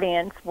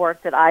audience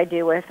work that I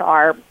do with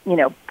our,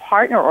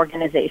 partner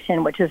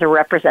organization, which is a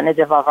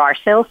representative of our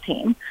sales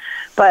team.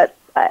 But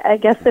I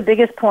guess the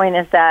biggest point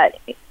is that,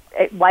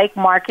 like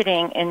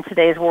marketing in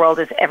today's world,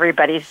 is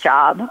everybody's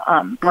job.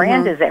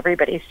 Brand is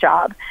everybody's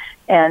job.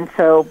 And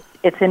so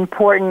it's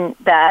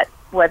important that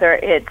whether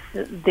it's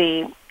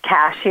the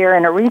cashier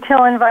in a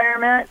retail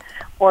environment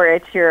or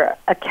it's your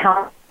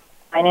account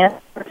finance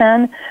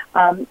person,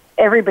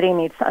 everybody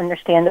needs to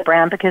understand the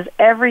brand, because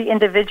every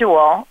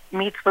individual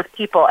meets with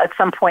people at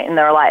some point in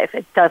their life.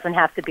 It doesn't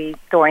have to be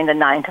during the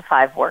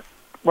 9-to-5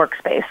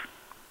 workspace.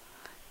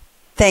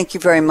 Thank you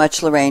very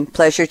much, Lorraine.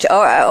 Pleasure to.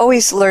 I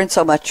always learn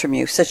so much from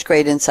you. Such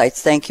great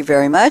insights. Thank you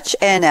very much.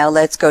 And now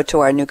let's go to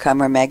our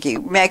newcomer, Maggie.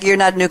 Maggie, you're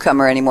not a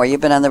newcomer anymore.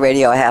 You've been on the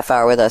radio a half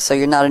hour with us, so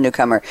you're not a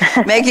newcomer.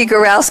 Maggie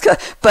Goralska.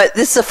 But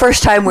this is the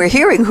first time we're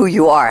hearing who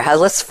you are.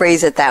 Let's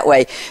phrase it that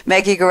way.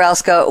 Maggie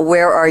Goralska,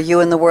 where are you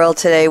in the world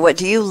today? What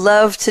do you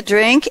love to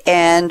drink,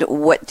 and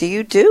what do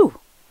you do?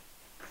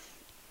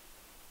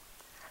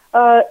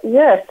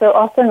 So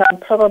I think I'm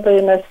probably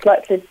in a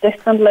slightly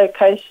different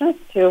location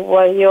to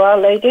where you are,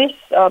 ladies,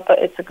 but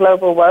it's a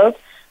global world.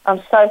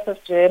 I'm south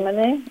of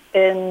Germany,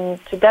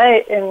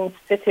 today in the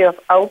city of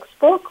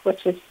Augsburg,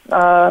 which is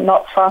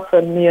not far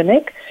from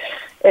Munich.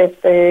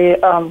 If the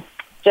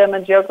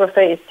German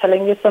geography is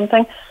telling you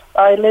something,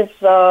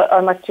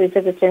 I'm actually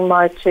visiting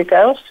my 2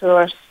 girls who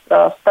are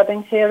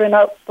studying here in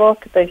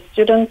Augsburg. They're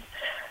students,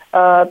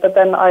 but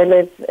then I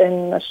live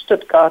in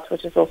Stuttgart,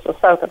 which is also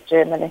south of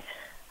Germany.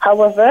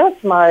 However,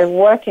 my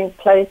working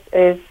place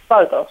is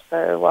Waldorf,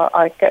 so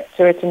I get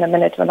to it in a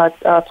minute when I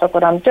talk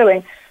what I'm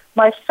doing.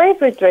 My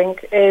favorite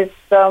drink is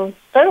very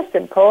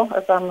simple,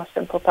 as I'm a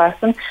simple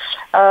person,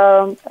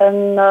 Earl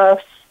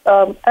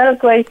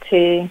Grey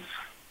tea,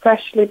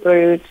 freshly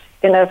brewed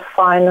in a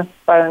fine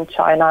bone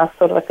china,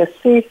 sort of like a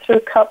see-through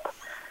cup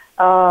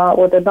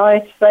with a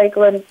nice,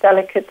 fragrant,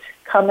 delicate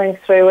coming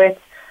through it.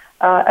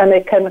 And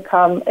it can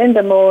come in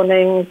the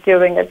morning,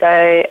 during the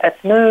day,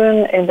 at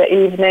noon, in the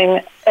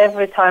evening.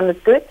 Every time is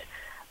good.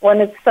 When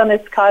it's sunny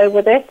sky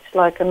with it,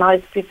 like a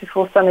nice,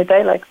 beautiful sunny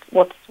day like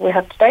what we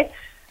have today,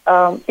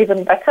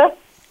 even better.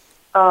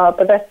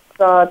 But that's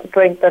the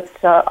drink that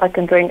I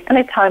can drink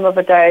any time of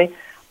the day.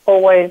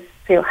 Always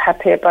feel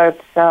happy about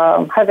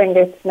having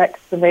it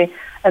next to me.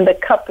 And the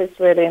cup is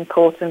really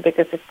important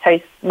because it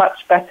tastes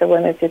much better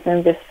when it is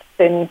in this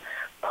thin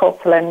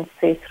porcelain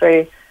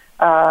see-through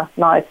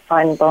nice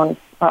fine bone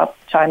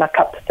china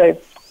cup. So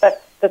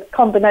that's the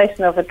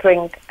combination of a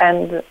drink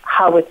and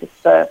how it is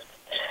served.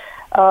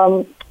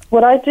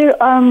 What I do,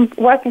 I'm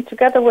working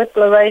together with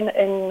Lorraine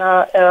in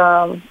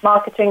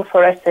marketing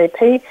for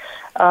SAP.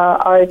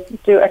 I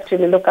do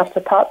actually look after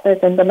partners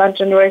and demand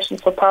generation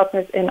for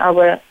partners in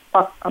our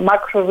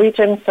macro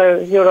region, so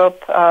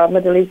Europe,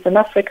 Middle East and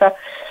Africa.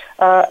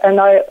 And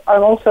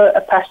I'm also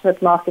a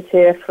passionate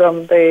marketeer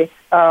from the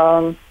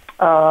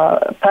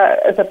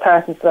as a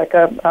person, like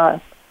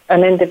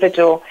an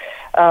individual.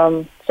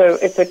 So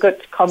it's a good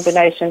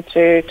combination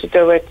to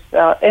do it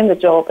in the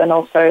job and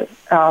also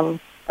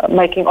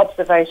making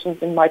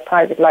observations in my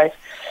private life.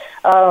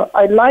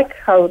 I like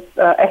how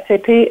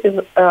SAP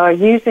is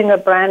using a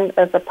brand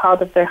as a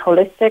part of their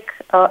holistic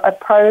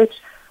approach.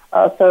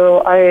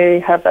 So I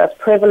have a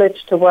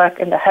privilege to work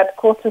in the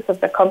headquarters of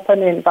the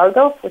company in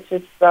Waldorf, which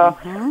is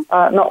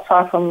not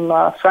far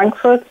from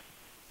Frankfurt.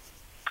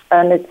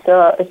 And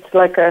it's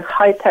like a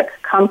high-tech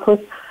campus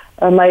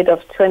made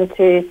of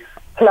 20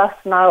 plus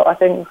now, I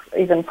think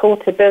even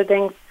 40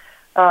 buildings.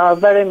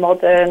 Very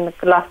modern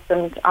glass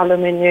and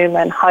aluminium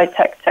and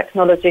high-tech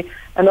technology,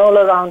 and all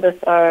around us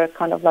are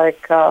kind of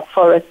like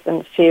forests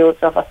and fields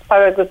of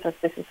asparagus, as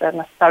this is an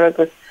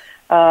asparagus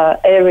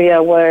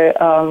area where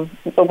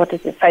what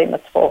is it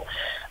famous for.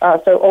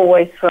 So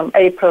always from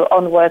April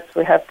onwards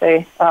we have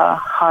the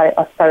high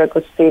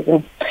asparagus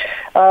season.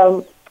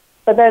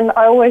 But then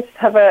I always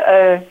have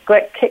a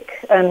great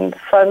kick and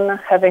fun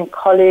having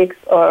colleagues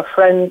or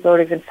friends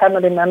or even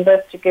family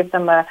members to give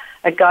them a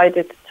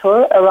guided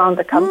tour around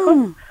the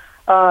campus.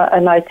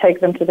 And I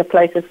take them to the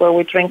places where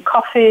we drink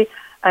coffee,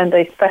 and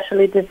they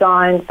specially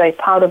designed, they're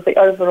part of the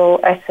overall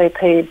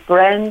SAP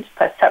brand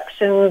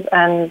perceptions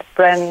and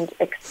brand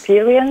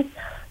experience.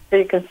 So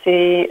you can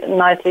see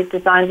nicely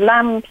designed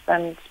lamps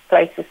and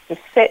places to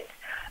sit,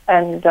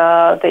 and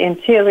the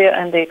interior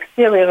and the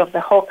exterior of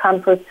the whole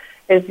campus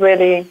is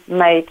really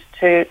made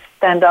to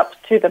stand up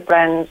to the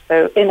brand.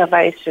 So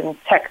innovation,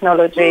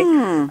 technology,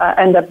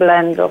 and a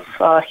blend of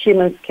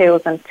human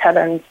skills and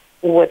talents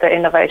with the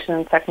innovation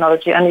and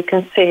technology. And you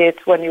can see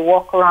it when you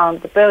walk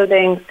around the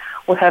buildings.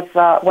 We have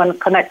one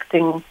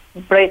connecting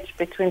bridge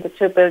between the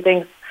two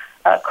buildings,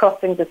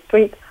 crossing the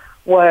street,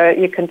 where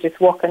you can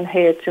just walk and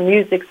hear to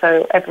music.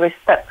 So every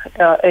step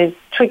is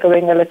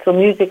triggering a little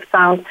music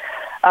sound.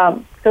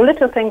 So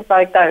little things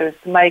like those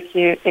make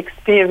you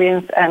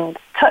experience and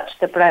touch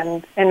the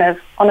brand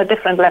on a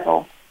different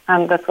level.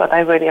 And that's what I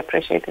really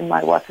appreciate in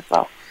my work as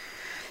well.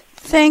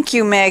 Thank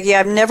you, Maggie.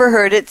 I've never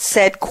heard it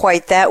said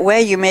quite that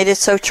way. You made it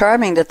so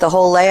charming that the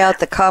whole layout,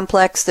 the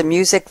complex, the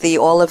music,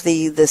 all of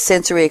the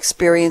sensory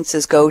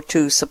experiences go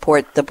to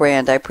support the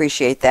brand. I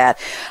appreciate that.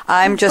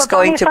 I'm just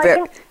going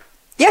to...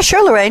 Yeah,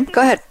 sure, Lorraine.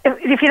 Go ahead.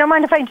 If you don't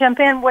mind if I jump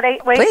in, what I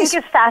think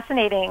is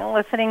fascinating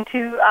listening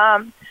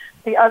to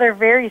the other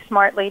very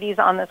smart ladies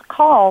on this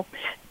call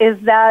is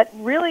that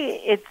really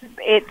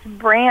it's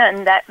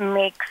brand that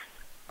makes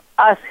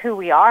us who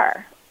we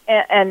are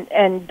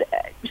and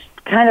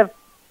kind of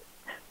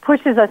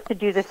pushes us to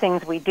do the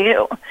things we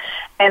do.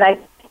 And I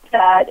think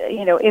that,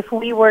 if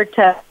we were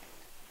to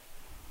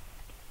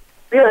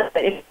realize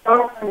that if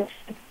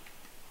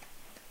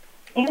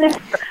you're a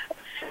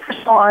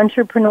personal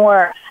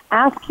entrepreneur,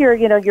 ask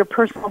your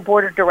personal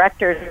board of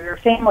directors or your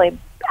family,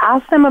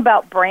 ask them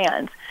about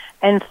brands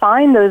and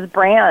find those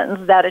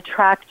brands that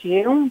attract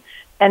you.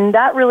 And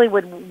that really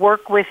would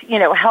work with,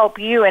 help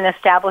you in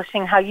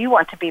establishing how you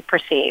want to be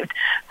perceived.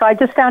 So I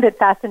just found it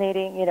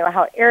fascinating,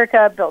 how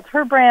Erica built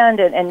her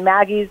brand and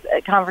Maggie's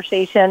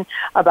conversation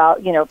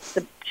about,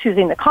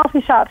 choosing the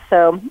coffee shop.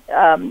 So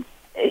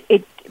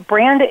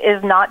brand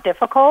is not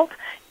difficult.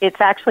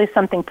 It's actually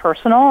something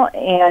personal,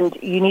 and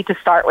you need to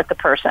start with the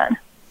person.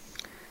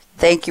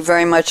 Thank you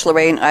very much,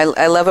 Lorraine.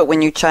 I love it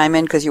when you chime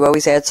in because you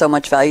always add so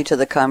much value to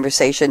the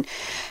conversation.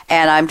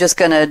 And I'm just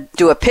going to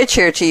do a pitch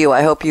here to you.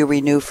 I hope you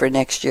renew for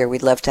next year.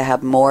 We'd love to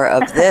have more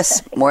of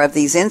this, more of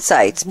these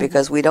insights,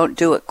 because we don't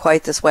do it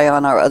quite this way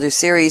on our other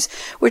series,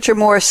 which are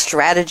more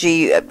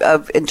strategy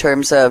in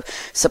terms of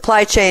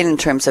supply chain, in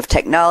terms of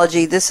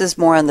technology. This is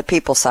more on the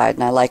people side,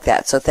 and I like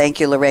that. So thank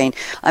you, Lorraine.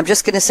 I'm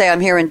just going to say I'm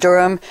here in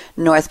Durham,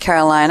 North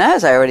Carolina,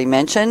 as I already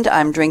mentioned.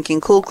 I'm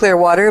drinking cool, clear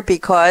water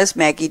because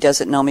Maggie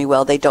doesn't know me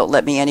well. They don't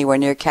let me anywhere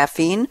near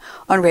caffeine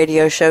on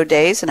radio show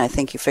days, and I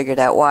think you figured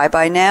out why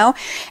by now.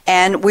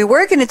 And we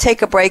were going to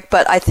take a break,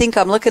 but I think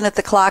I'm looking at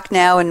the clock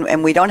now,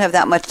 and we don't have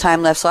that much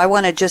time left, so I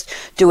want to just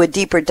do a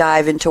deeper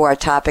dive into our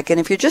topic. And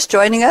if you're just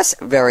joining us,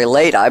 very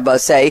late, I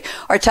must say,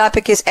 our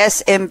topic is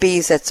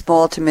SMBs, that's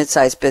small to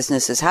mid-sized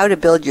businesses, how to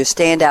build your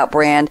standout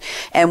brand.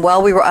 And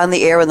while we were on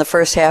the air in the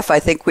first half, I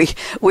think we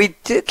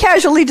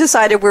casually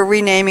decided we're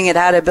renaming it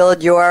How to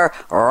Build Your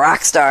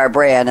Rockstar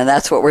Brand, and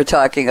that's what we're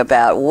talking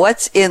about.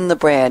 What's in the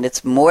brand? tagline.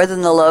 It's more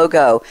than the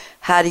logo.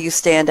 How do you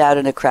stand out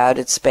in a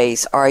crowded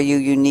space? Are you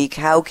unique?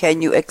 How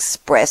can you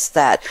express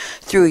that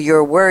through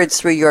your words,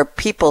 through your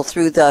people,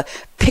 through the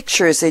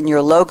pictures in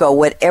your logo,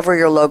 whatever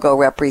your logo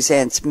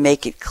represents?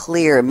 Make it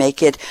clear,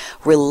 make it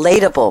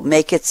relatable,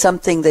 make it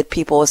something that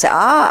people will say,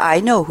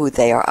 I know who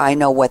they are, I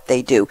know what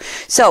they do.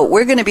 So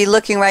we're going to be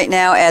looking right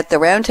now at the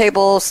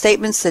roundtable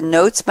statements and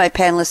notes my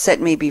panelists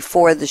sent me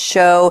before the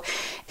show,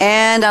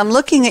 and I'm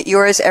looking at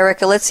yours,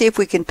 Erica. Let's see if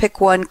we can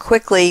pick one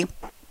quickly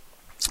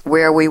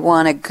where we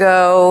want to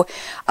go.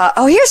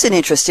 Here's an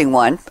interesting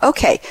one.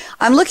 Okay,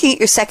 I'm looking at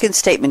your second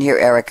statement here,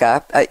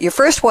 Erica. Your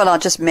first one, I'll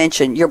just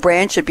mention, your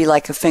brand should be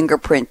like a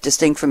fingerprint,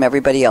 distinct from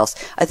everybody else.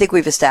 I think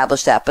we've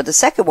established that. But the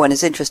second one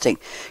is interesting.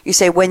 You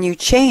say when you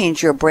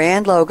change your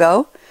brand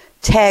logo,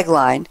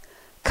 tagline,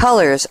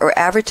 colors, or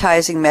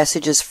advertising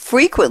messages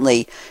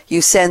frequently,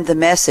 you send the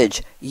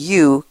message,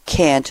 you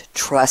can't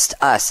trust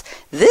us.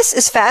 This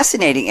is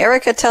fascinating.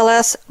 Erica, tell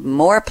us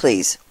more,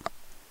 please.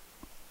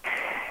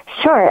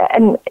 Sure.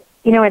 And,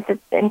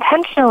 it's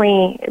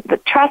intentionally, the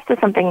trust is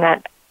something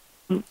that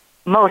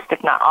most,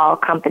 if not all,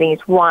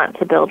 companies want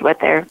to build with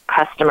their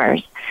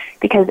customers,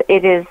 because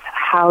it is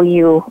how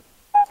you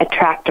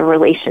attract a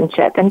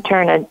relationship and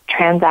turn a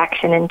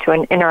transaction into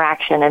an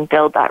interaction and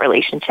build that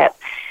relationship.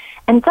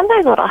 And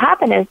sometimes what will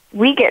happen is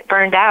we get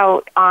burned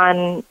out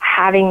on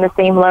having the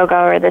same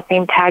logo or the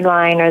same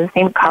tagline or the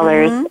same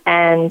colors,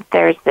 and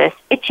there's this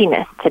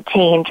itchiness to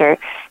change, or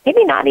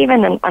maybe not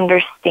even an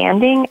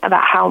understanding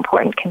about how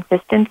important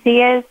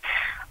consistency is.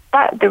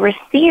 But the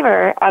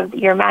receiver of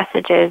your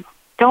messages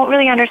don't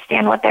really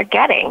understand what they're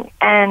getting,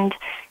 and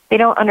they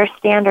don't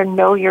understand or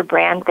know your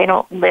brand. They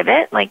don't live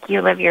it like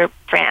you live your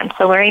brand.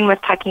 So Lorraine was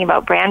talking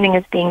about branding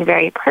as being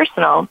very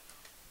personal.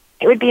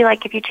 It would be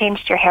like if you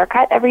changed your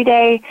haircut every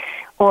day,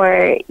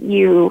 or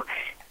you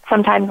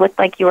sometimes look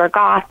like you were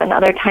goth and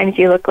other times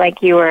you look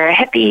like you were a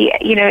hippie.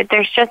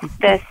 There's just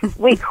this,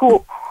 wait,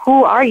 who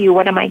are you?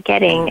 What am I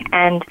getting?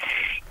 And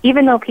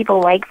even though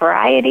people like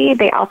variety,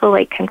 they also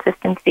like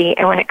consistency.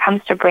 And when it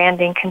comes to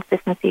branding,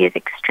 consistency is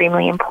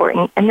extremely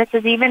important. And this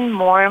is even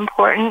more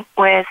important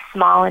with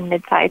small and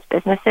mid-sized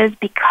businesses,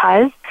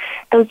 because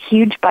those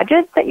huge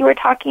budgets that you were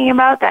talking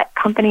about that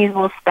companies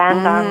will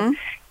spend on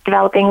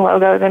developing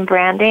logos and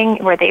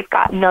branding, where they've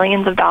got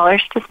millions of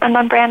dollars to spend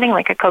on branding,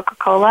 like a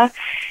Coca-Cola.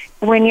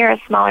 When you're a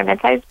smaller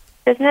mid-sized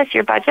business,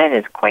 your budget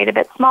is quite a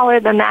bit smaller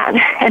than that.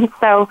 And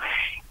so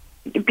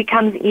it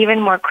becomes even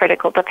more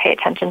critical to pay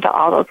attention to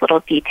all those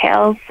little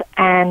details.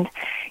 And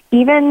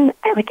even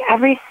like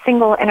every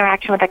single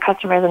interaction with a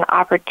customer is an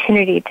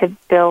opportunity to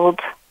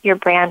build your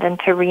brand and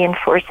to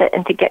reinforce it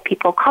and to get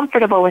people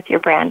comfortable with your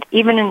brand,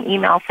 even an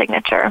email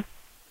signature.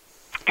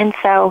 And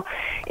so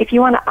if you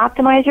want to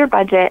optimize your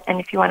budget, and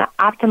if you want to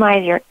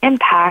optimize your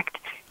impact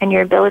and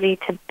your ability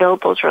to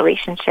build those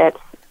relationships,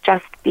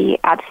 just be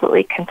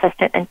absolutely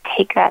consistent and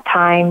take that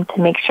time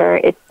to make sure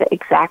it's the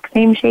exact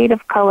same shade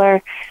of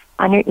color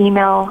on your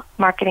email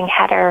marketing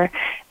header,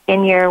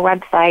 in your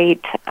website,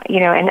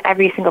 in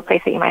every single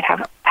place that you might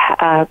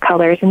have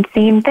colors. And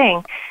same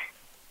thing,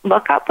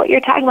 look up what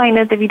your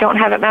tagline is if you don't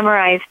have it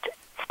memorized.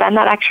 Spend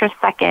that extra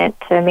second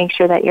to make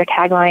sure that your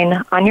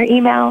tagline on your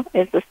email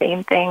is the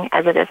same thing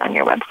as it is on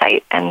your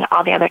website and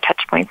all the other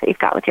touch points that you've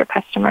got with your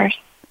customers.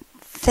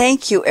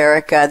 Thank you,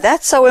 Erica.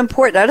 That's so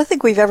important. I don't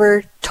think we've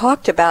ever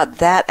talked about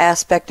that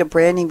aspect of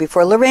branding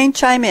before. Lorraine,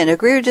 chime in.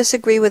 Agree or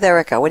disagree with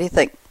Erica? What do you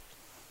think?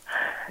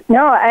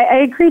 No, I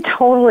agree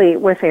totally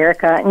with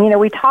Erica. And,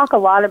 we talk a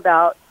lot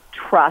about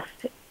trust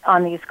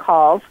on these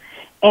calls.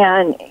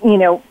 And,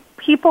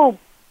 people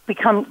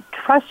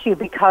trust you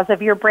because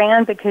of your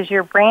brand, because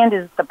your brand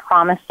is the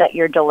promise that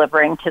you're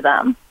delivering to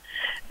them.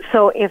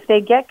 So if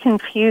they get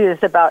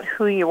confused about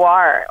who you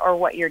are or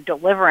what you're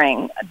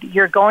delivering,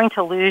 you're going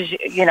to lose,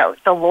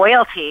 the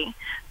loyalty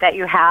that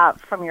you have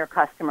from your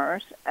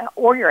customers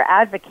or your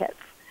advocates.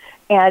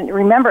 And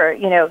remember,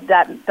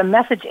 that the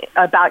message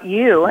about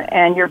you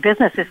and your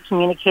business is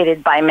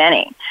communicated by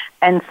many.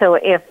 And so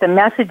if the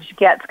message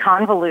gets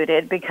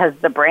convoluted because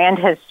the brand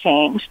has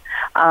changed,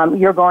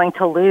 you're going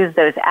to lose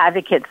those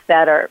advocates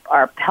that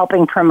are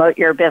helping promote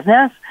your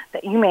business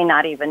that you may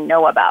not even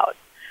know about.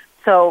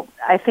 So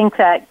I think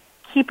that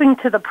keeping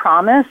to the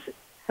promise,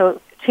 so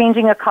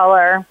changing a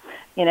color,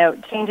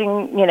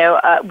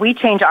 we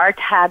change our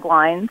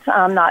taglines,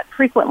 not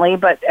frequently,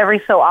 but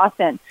every so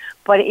often.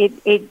 But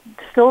it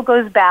still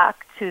goes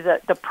back to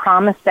the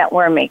promise that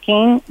we're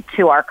making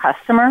to our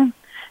customer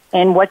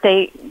and what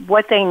they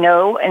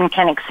know and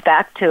can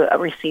expect to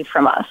receive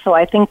from us. So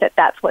I think that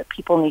that's what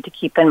people need to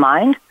keep in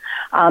mind,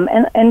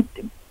 and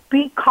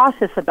be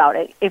cautious about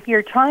it. If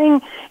you're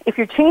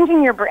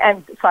changing your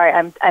brand, sorry,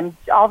 I'm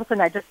all of a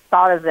sudden I just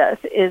thought of this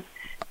is.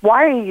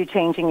 Why are you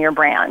changing your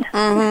brand?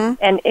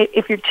 And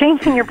if you're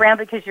changing your brand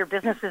because your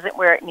business isn't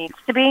where it needs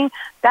to be,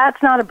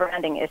 that's not a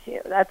branding issue.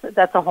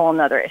 That's a whole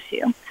other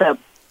issue. So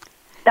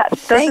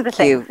those are the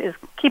things: is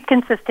keep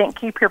consistent,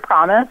 keep your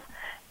promise,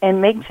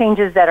 and make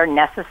changes that are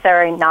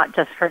necessary, not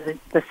just for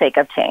the sake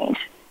of change.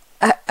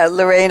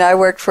 Lorraine, I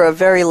worked for a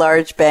very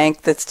large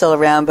bank that's still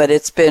around, but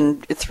it's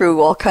been through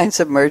all kinds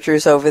of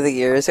mergers over the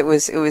years. It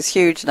was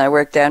huge, and I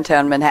worked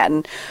downtown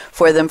Manhattan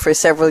for them for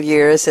several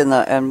years in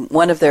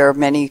one of their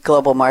many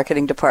global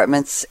marketing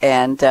departments.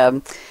 And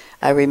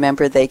I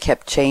remember they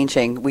kept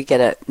changing. We get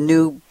a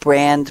new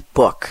brand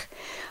book.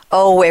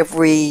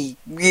 Every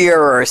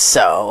year or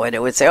so, and it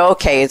would say,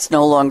 okay, it's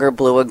no longer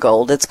blue and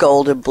gold, it's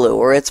gold and blue,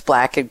 or it's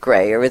black and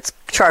gray, or it's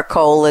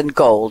charcoal and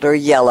gold, or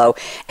yellow,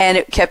 and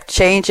it kept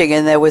changing,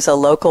 and there was a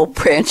local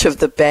branch of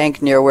the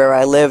bank near where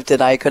I lived,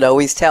 and I could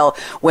always tell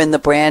when the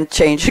brand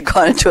change had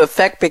gone into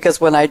effect,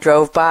 because when I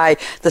drove by,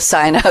 the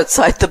sign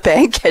outside the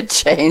bank had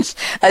changed.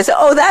 I said,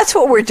 that's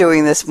what we're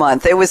doing this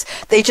month.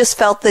 They just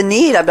felt the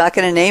need, I'm not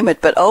going to name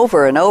it, but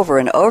over and over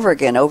and over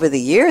again over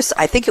the years.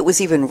 I think it was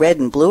even red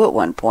and blue at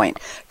one point.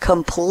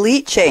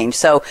 Complete change.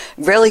 So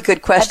really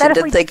good question.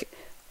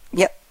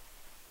 Yep.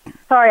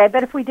 Sorry, I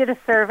bet if we did a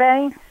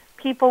survey,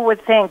 people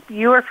would think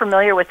you are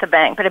familiar with the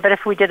bank, but I bet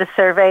if we did a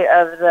survey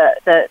of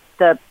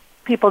the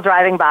people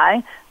driving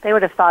by, they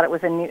would have thought it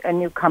was a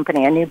new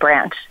company, a new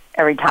branch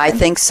every time. I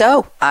think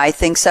so,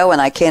 and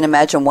I can't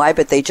imagine why,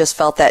 but they just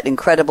felt that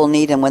incredible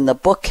need. And when the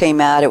book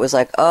came out, it was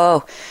like,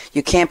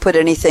 you can't put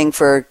anything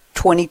for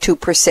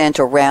 22%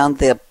 around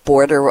the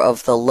border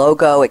of the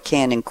logo. It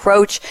can't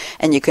encroach,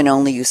 and you can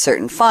only use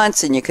certain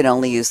fonts, and you can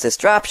only use this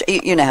drop.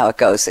 You know how it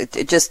goes.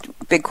 It just,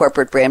 big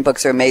corporate brand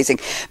books are amazing.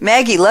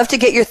 Maggie, love to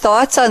get your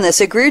thoughts on this.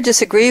 Agree or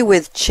disagree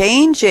with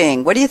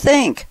changing? What do you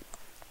think?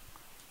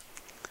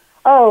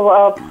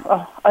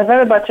 I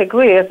very much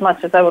agree, as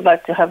much as I would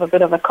like to have a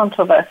bit of a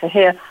controversy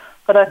here.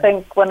 But I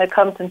think when it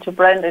comes into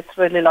brand, it's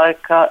really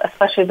like,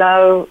 especially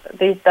now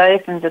these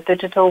days in the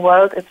digital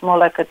world, it's more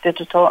like a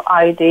digital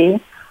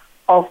ID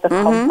of the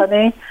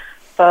company.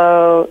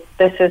 So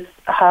this is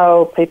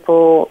how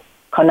people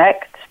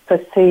connect,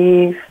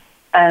 perceive,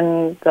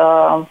 and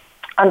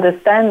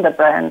understand the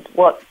brand.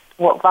 What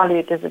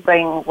value does it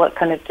bring? What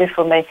can it do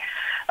for me?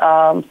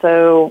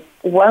 So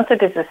once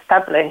it is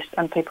established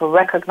and people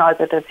recognize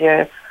it as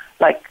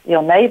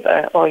your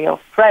neighbor or your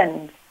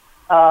friend,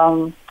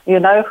 you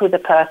know who the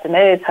person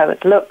is, how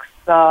it looks,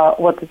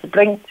 what does it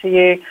bring to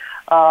you,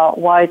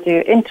 why do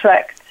you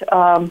interact.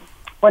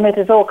 When it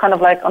is all kind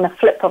of like on a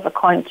flip of a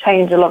coin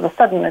change all of a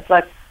sudden, it's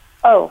like,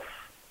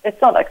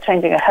 it's not like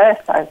changing a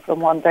hairstyle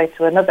from one day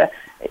to another.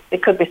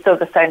 It could be still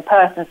the same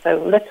person,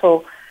 so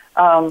little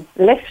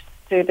lift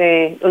to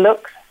the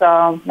looks,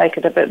 make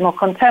it a bit more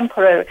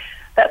contemporary.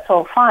 That's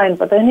all fine,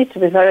 but they need to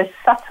be very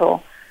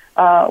subtle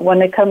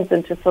when it comes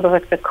into sort of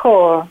like the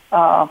core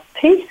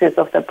pieces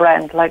of the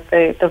brand, like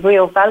the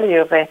real value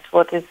of it.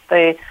 What is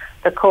the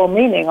core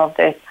meaning of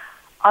this?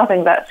 I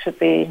think that should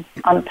be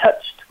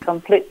untouched,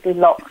 completely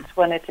locked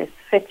when it is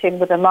fitting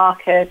with the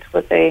market,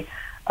 with the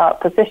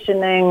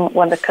positioning,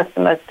 when the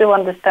customers do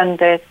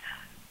understand it.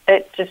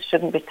 It just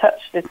shouldn't be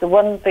touched. It's the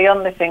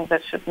only thing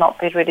that should not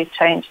be really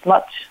changed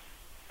much.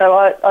 So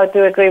I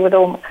do agree with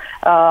all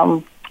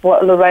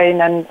what Lorraine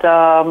and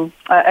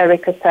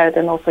Erica said,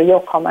 and also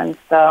your comments,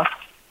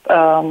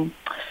 Bonnie,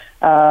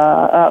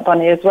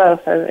 as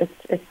well. So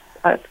it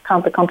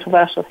can't be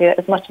controversial here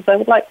as much as I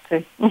would like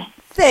to.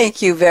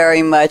 Thank you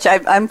very much.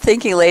 I'm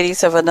thinking,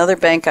 ladies, of another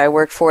bank I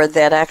worked for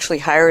that actually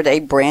hired a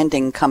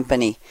branding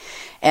company.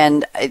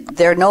 And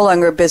they're no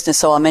longer a business,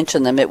 so I'll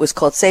mention them. It was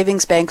called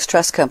Savings Banks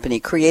Trust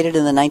Company, created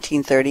in the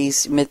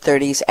 1930s,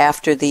 mid-30s,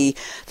 after the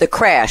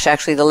crash,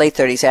 actually the late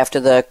 30s, after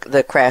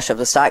the crash of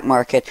the stock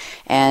market.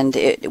 And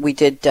we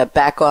did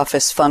back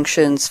office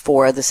functions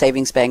for the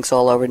savings banks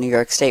all over New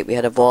York State. We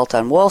had a vault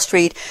on Wall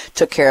Street,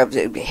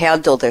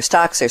 handled their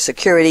stocks, their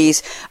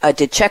securities,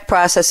 did check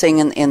processing,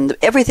 and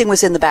everything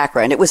was in the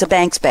background. It was a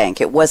bank's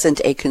bank. It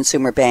wasn't a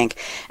consumer bank.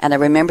 And I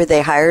remember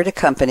they hired a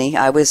company.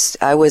 I was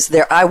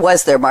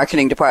their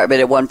marketing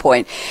department at one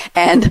point,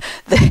 and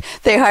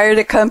they hired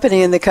a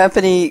company, and the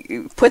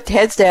company put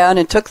heads down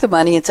and took the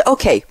money and said,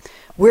 okay,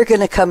 we're going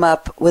to come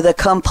up with a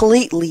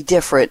completely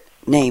different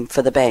name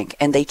for the bank.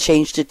 And they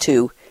changed it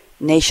to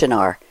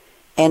Nationar,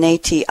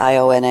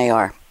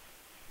 Nationar.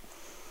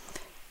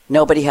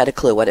 Nobody had a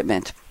clue what it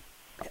meant.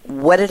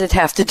 What did it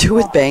have to do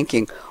with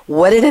banking?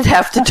 What did it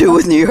have to do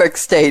with New York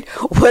State?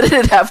 What did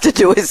it have to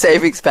do with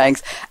savings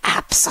banks?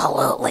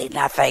 Absolutely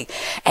nothing.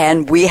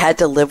 And we had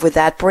to live with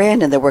that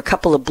brand. And there were a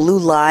couple of blue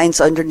lines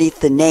underneath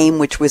the name,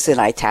 which was in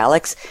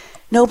italics.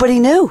 Nobody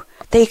knew.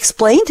 They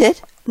explained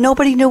it.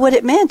 Nobody knew what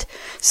it meant.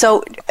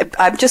 So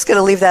I'm just going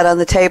to leave that on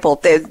the table.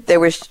 They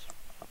were,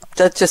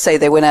 let's just say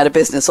they went out of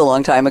business a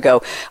long time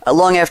ago,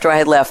 long after I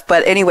had left.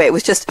 But anyway, it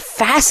was just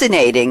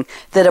fascinating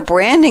that a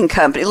branding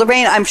company,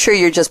 Lorraine, I'm sure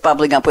you're just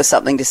bubbling up with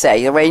something to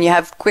say. Lorraine, you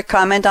have a quick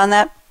comment on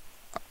that?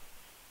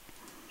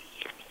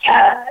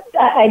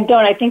 I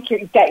don't. I think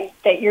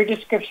that your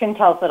description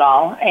tells it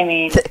all. I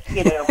mean,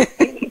 you know,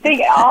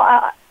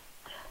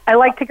 I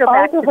like to go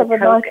back to have a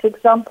nice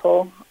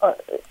example.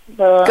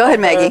 Go ahead,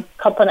 Maggie.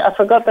 Company, I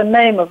forgot the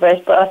name of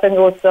it, but I think it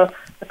was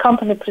a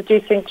company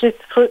producing just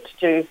fruit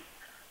juice.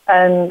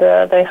 And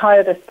they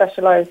hired a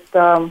specialized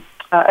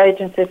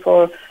agency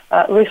for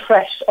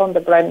refresh on the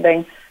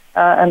branding.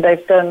 and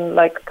they've done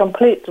like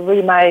complete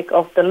remake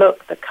of the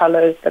look, the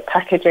colors, the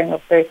packaging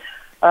of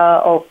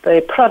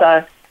the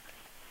product,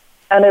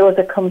 and it was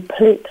a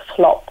complete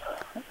flop.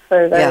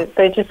 So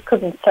they just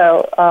couldn't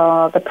sell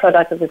the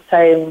product at the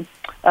same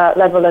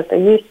level as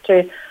they used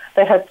to.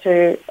 They had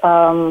to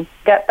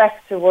get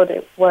back to where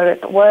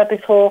it were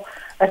before,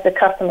 as the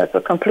customers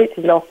were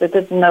completely lost. They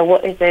didn't know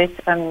what is it,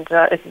 and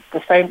is it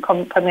the same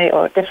company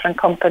or a different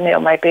company or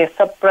maybe a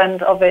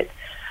sub-brand of it.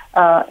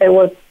 It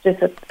was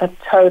just a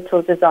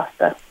total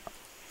disaster.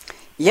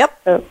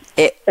 Yep, So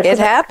it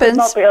happens. It could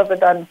not be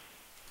overdone.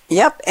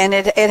 Yep, and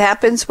it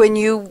happens when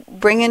you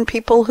bring in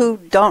people who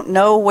don't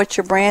know what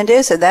your brand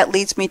is, and that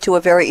leads me to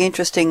a very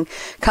interesting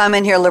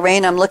comment here.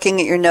 Lorraine, I'm looking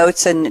at your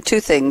notes, and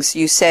two things.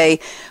 You say,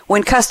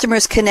 when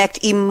customers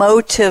connect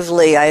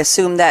emotively, I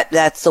assume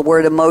that's the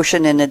word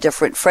emotion in a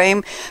different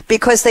frame,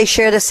 because they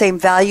share the same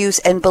values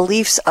and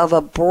beliefs of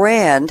a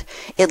brand,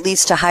 it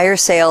leads to higher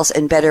sales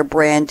and better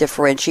brand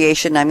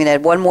differentiation. I'm going to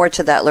add one more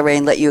to that,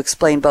 Lorraine. Let you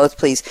explain both,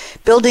 please.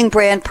 Building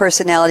brand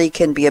personality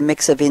can be a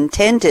mix of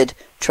intended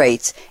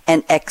traits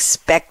and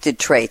expected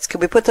traits.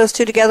 Can we put those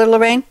two together,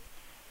 Lorraine?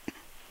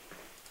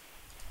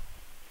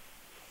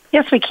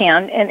 Yes, we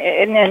can,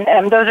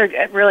 and those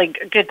are really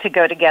good to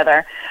go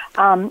together.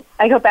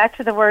 I go back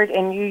to the word,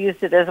 and you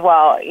used it as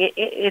well.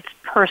 It's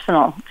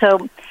personal.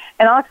 So,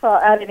 and also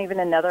I'll add in even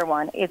another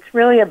one. It's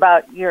really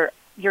about your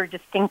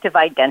distinctive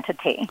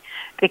identity,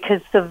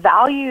 because the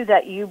value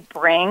that you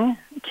bring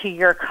to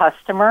your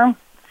customer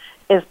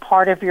is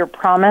part of your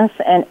promise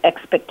and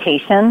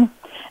expectation.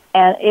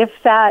 And if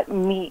that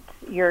meets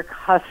your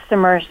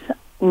customer's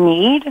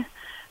need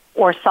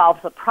or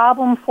solves a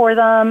problem for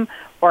them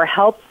or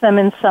helps them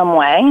in some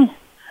way,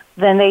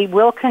 then they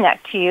will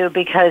connect to you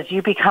because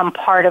you become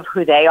part of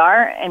who they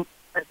are and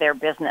part of their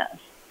business.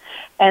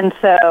 And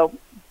so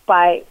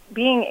by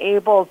being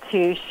able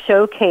to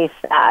showcase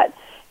that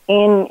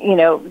in,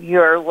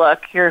 your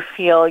look, your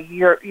feel,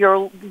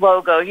 your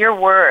logo, your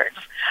words,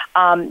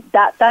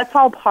 that's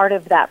all part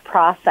of that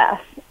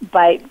process.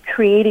 By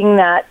creating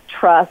that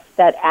trust,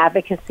 that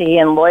advocacy,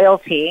 and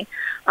loyalty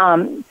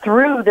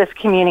through this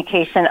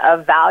communication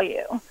of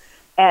value,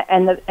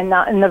 and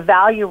the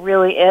value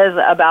really is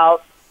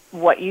about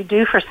what you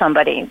do for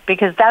somebody,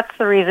 because that's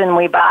the reason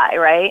we buy,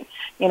 right?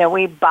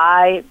 We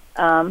buy.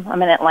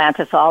 I'm in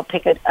Atlanta, so I'll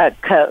pick a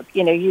Coke.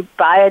 You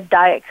buy a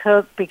Diet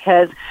Coke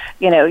because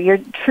you're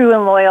true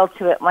and loyal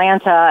to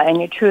Atlanta, and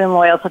you're true and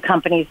loyal to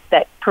companies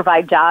that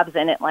provide jobs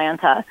in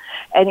Atlanta.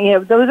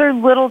 And those are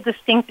little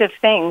distinctive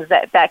things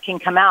that can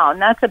come out,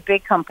 and that's a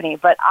big company.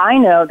 But I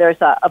know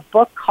there's a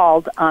book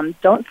called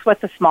 "Don't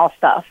Sweat the Small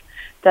Stuff"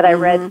 that I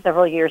read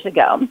several years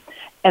ago.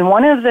 And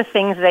one of the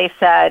things they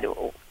said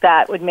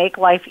that would make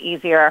life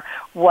easier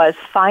was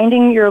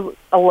finding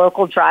a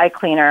local dry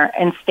cleaner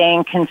and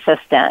staying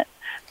consistent,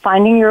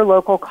 finding your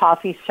local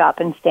coffee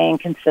shop and staying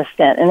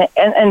consistent,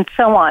 and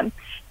so on.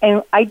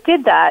 And I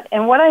did that,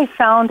 and what I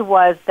found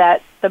was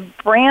that the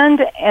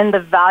brand and the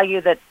value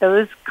that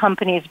those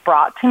companies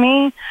brought to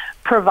me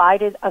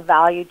provided a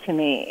value to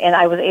me, and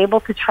I was able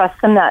to trust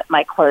them that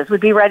my clothes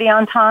would be ready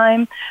on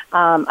time.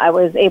 I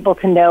was able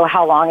to know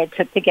how long it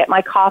took to get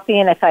my coffee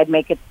and if I'd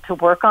make it to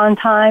work on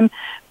time,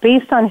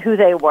 based on who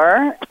they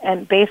were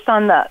and based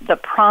on the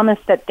promise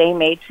that they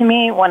made to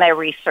me when I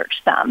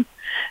researched them.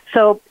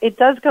 So it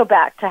does go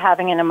back to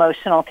having an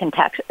emotional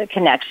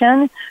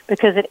connection,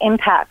 because it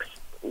impacts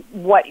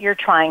what you're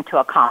trying to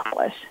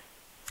accomplish.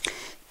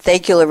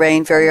 Thank you,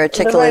 Lorraine. Very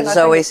articulate as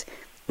always.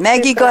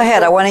 Maggie, go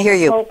ahead. I want to hear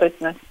you. Small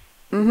business.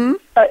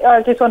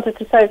 I just wanted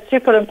to say it's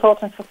super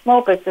important for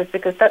small business,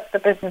 because that's the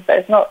business that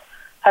is not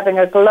having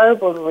a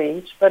global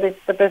reach, but it's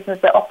the business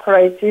that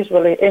operates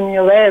usually in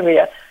your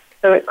area.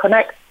 So it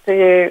connects to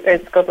you.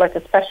 It's got like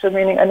a special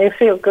meaning, and you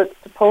feel good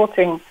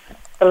supporting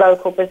the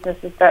local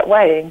businesses that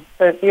way.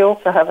 So you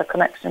also have a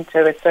connection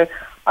to it. So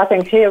I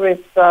think here is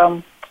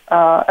an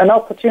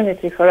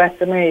opportunity for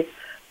SMEs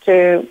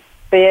to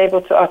be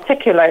able to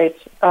articulate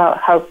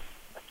how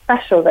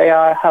special they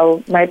are,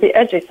 how maybe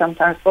edgy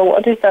sometimes, but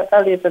what is that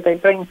value that they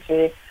bring to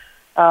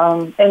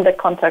you in the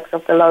context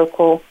of the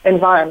local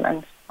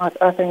environment.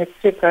 I think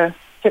it's super,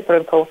 super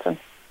important.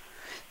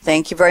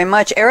 Thank you very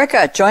much.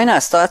 Erica, join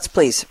us. Thoughts,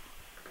 please.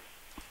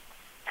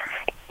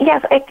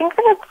 Yes, I think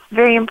that it's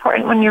very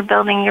important when you're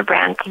building your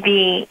brand to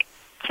be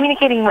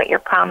communicating what your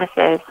promise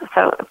is.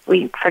 So if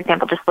we, for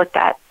example, just looked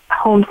at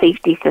home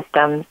safety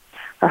systems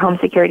or home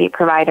security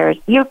providers,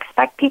 you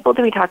expect people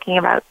to be talking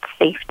about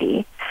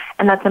safety,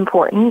 and that's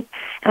important.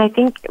 And I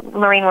think,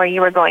 Lorraine, where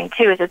you were going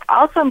too, is it's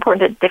also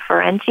important to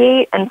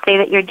differentiate and say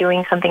that you're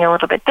doing something a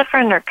little bit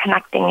different or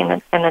connecting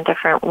in a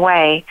different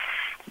way.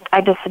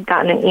 I just had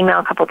gotten an email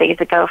a couple of days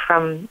ago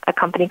from a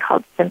company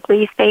called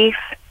Simply Safe,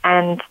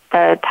 and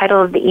the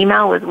title of the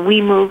email was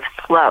 "We Move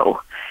Slow."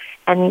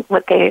 And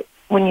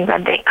when you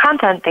read the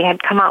content, they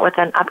had come out with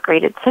an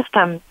upgraded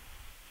system,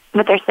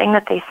 but they're saying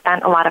that they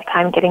spent a lot of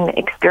time getting the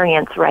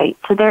experience right.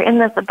 So they're in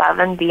this above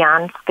and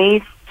beyond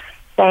space,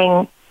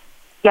 saying,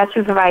 yes,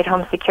 we provide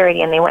home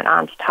security, and they went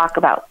on to talk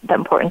about the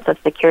importance of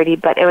security,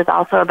 but it was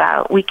also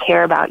about, we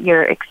care about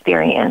your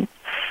experience.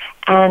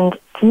 And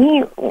to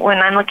me, when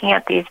I'm looking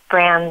at these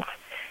brands,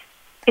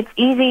 it's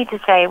easy to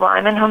say, well,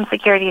 I'm in home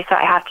security, so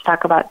I have to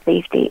talk about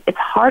safety. It's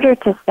harder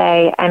to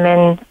say, I'm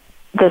in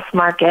this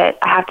market,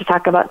 I have to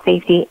talk about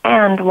safety,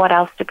 and what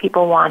else do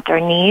people want or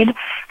need,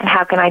 and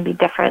how can I be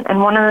different?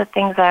 And one of the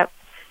things that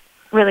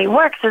really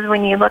works is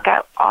when you look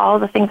at all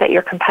the things that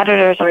your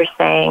competitors are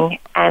saying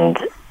and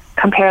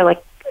compare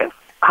like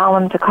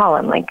column to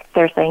column. Like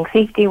they're saying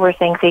safety, we're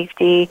saying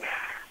safety.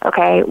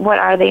 Okay, what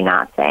are they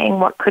not saying?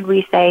 What could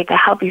we say to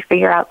help you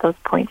figure out those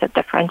points of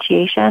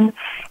differentiation?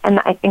 And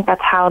I think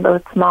that's how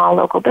those small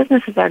local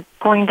businesses are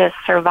going to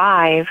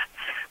survive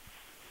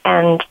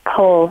and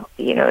pull,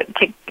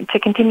 to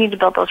continue to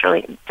build those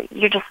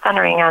you're just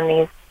centering on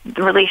these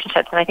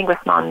relationships. And I think with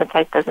small and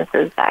mid-sized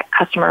businesses, that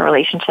customer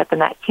relationship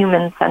and that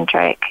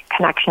human-centric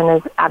connection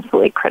is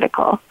absolutely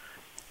critical.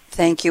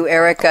 Thank you,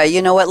 Erica.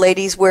 You know what,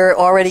 ladies? We're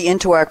already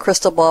into our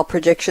crystal ball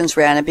predictions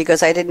round, and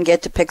because I didn't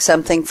get to pick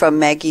something from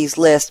Maggie's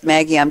list,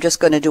 Maggie, I'm just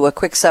going to do a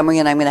quick summary,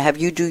 and I'm going to have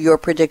you do your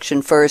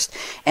prediction first,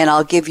 and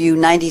I'll give you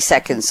 90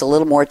 seconds, a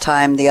little more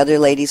time. The other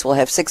ladies will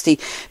have 60.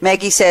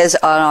 Maggie says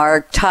on our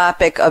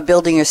topic of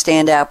building your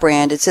standout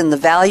brand, it's in the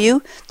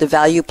value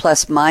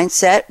plus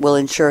mindset will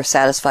ensure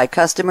satisfied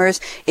customers.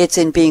 It's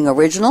in being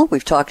original.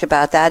 We've talked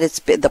about that. It's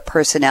the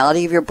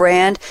personality of your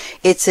brand.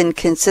 It's in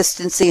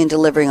consistency and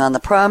delivering on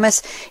the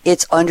promise.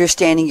 It's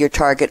understanding your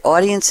target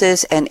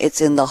audiences, and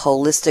it's in the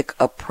holistic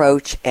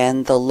approach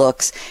and the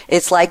looks.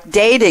 It's like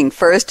dating.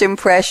 First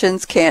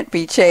impressions can't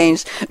be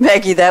changed.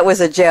 Maggie, that was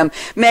a gem.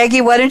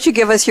 Maggie, why don't you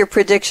give us your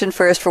prediction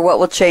first for what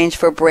will change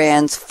for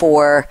brands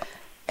for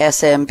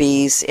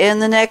SMBs in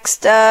the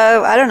next,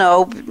 let's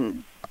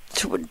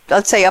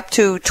say up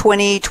to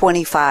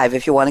 2025,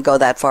 if you want to go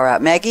that far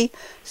out. Maggie,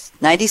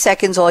 90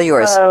 seconds, all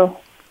yours. Oh,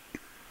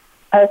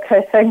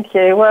 okay, thank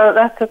you. Well,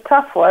 that's a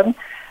tough one.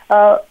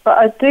 But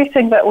I do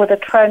think that with the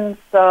trends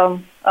now,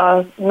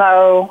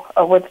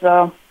 with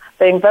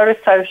being very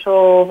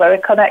social, very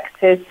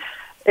connected,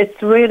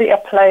 it's really a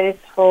place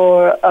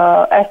for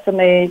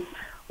SMEs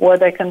where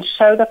they can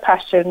show the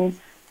passion,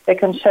 they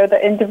can show the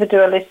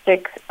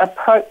individualistic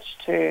approach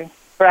to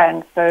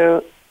brands,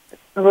 so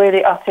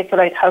really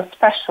articulate how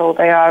special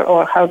they are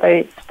or how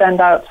they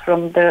stand out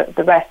from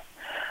the rest.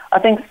 I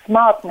think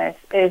smartness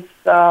is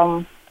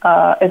going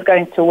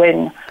to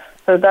win.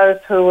 So those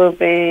who will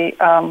be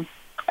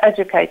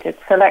educated,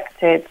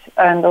 selected,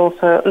 and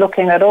also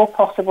looking at all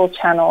possible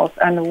channels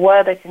and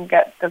where they can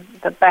get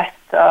the best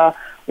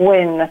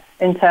win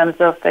in terms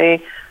of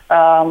the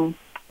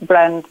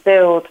brand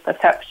build,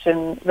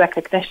 perception,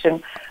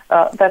 recognition,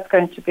 that's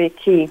going to be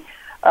key.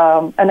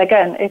 And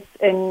again, it's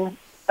in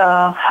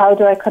how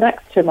do I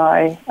connect to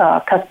my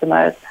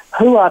customers?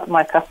 Who are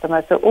my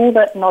customers? So all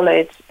that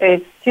knowledge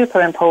is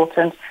super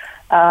important,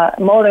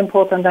 more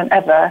important than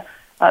ever,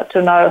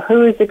 to know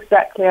who is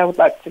exactly I would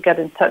like to get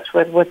in touch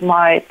with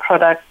my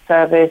product,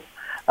 service,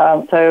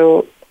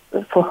 so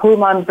for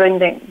whom I'm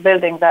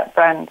building that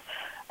brand.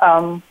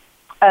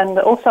 And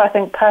also I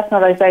think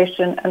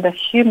personalization and the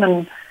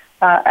human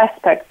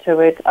aspect to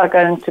it are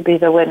going to be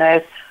the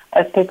winners,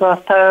 as people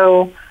are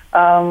so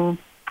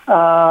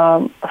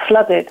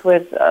flooded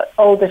with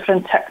all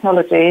different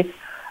technologies.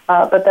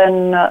 But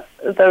then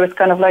there is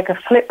kind of like a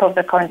flip of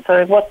the coin.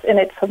 So what's in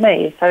it for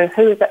me? So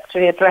who is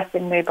actually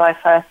addressing me by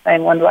first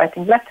name when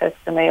writing letters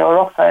to me or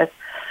offers?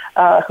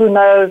 Who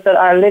knows that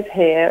I live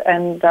here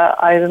and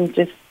I'm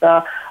just,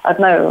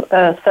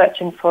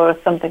 searching for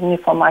something new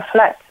for my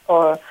flat,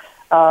 or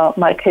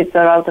my kids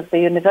are out of the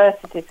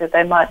university, so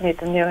they might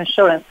need a new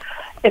insurance.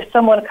 If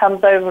someone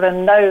comes over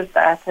and knows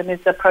that and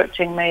is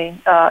approaching me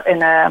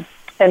in a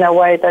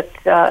way that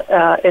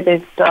it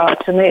is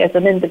to me as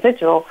an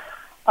individual,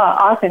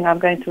 I think I'm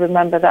going to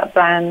remember that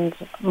brand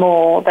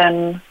more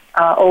than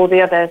all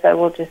the others that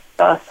will just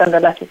send a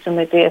letter to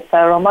me, dear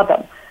sir or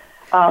madam.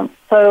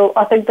 So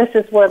I think this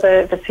is where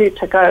the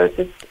future goes.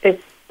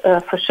 It's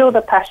for sure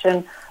the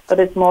passion, but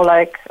it's more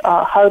like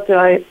how do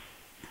I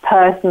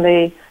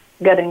personally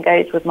get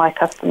engaged with my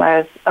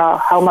customers,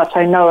 how much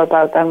I know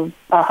about them,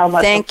 how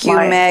much. Thank you,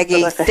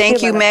 Maggie.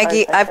 Thank you,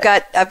 Maggie. I've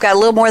got a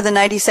little more than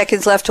 90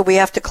 seconds left till we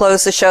have to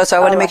close the show, so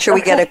I want to make sure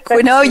we get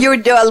a. No,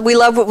 we'd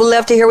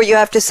love to hear what you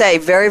have to say.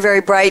 Very,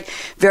 very bright,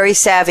 very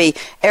savvy.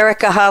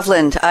 Erica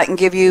Hovland, I can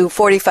give you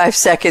 45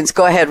 seconds.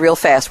 Go ahead, real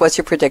fast. What's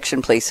your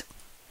prediction, please?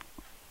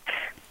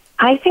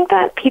 I think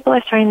that people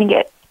are starting to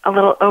get a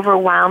little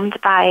overwhelmed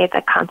by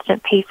the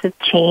constant pace of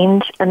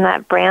change, and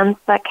that brands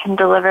that can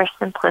deliver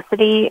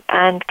simplicity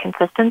and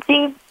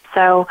consistency,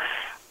 so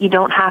you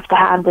don't have to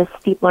have this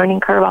steep learning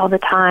curve all the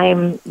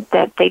time,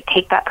 that they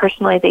take that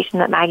personalization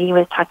that Maggie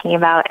was talking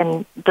about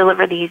and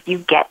deliver these you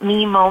get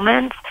me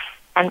moments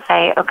and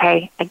say,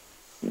 okay,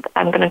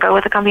 I'm going to go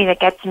with a company that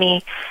gets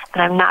me,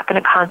 and I'm not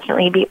going to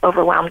constantly be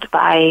overwhelmed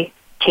by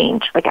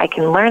change. Like, I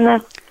can learn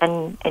this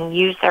and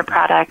use their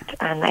product,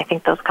 and I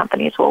think those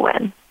companies will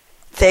win.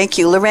 Thank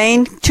you.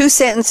 Lorraine, 2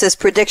 sentences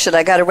prediction.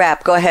 I got to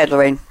wrap. Go ahead,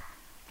 Lorraine.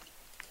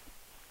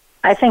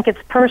 I think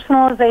it's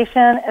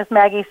personalization, as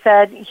Maggie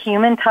said,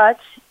 human touch,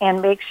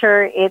 and make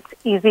sure it's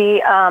easy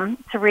to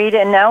read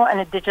and know in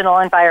a digital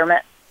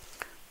environment.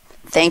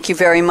 Thank you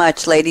very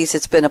much, ladies.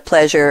 It's been a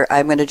pleasure.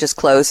 I'm going to just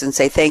close and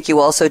say thank you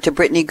also to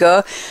Brittany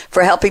Go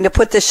for helping to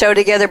put this show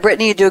together.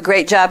 Brittany, you do a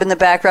great job in the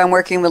background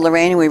working with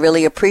Lorraine, and we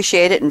really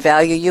appreciate it and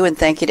value you. And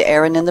thank you to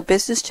Aaron and the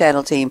Business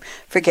Channel team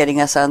for getting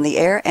us on the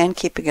air and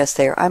keeping us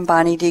there. I'm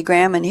Bonnie D.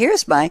 Graham, and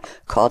here's my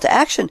call to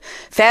action.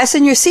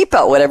 Fasten your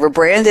seatbelt, whatever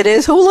brand it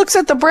is. Who looks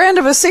at the brand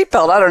of a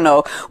seatbelt? I don't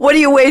know. What are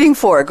you waiting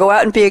for? Go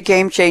out and be a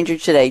game changer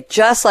today,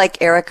 just like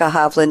Erica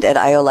Hovland at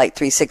IOLite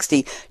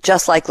 360,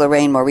 just like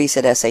Lorraine Maurice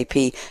at SAP,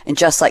 and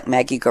just like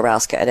Maggie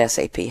Goralska at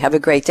SAP. Have a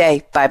great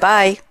day.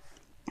 Bye-bye.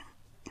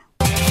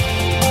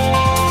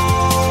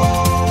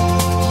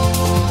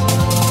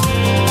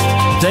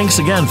 Thanks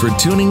again for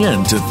tuning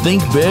in to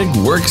Think Big,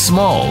 Work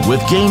Small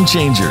with Game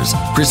Changers,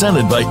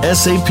 presented by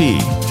SAP.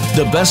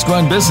 The best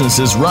run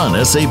businesses run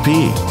SAP.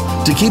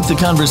 To keep the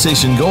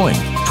conversation going,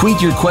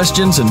 tweet your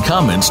questions and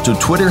comments to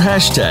Twitter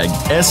hashtag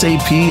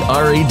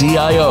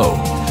 #SAPRADIO.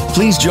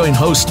 Please join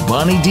host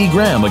Bonnie D.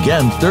 Graham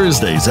again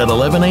Thursdays at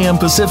 11 a.m.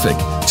 Pacific,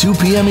 2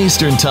 p.m.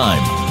 Eastern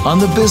Time on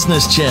the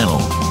Business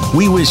Channel.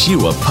 We wish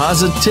you a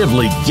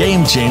positively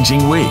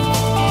game-changing week.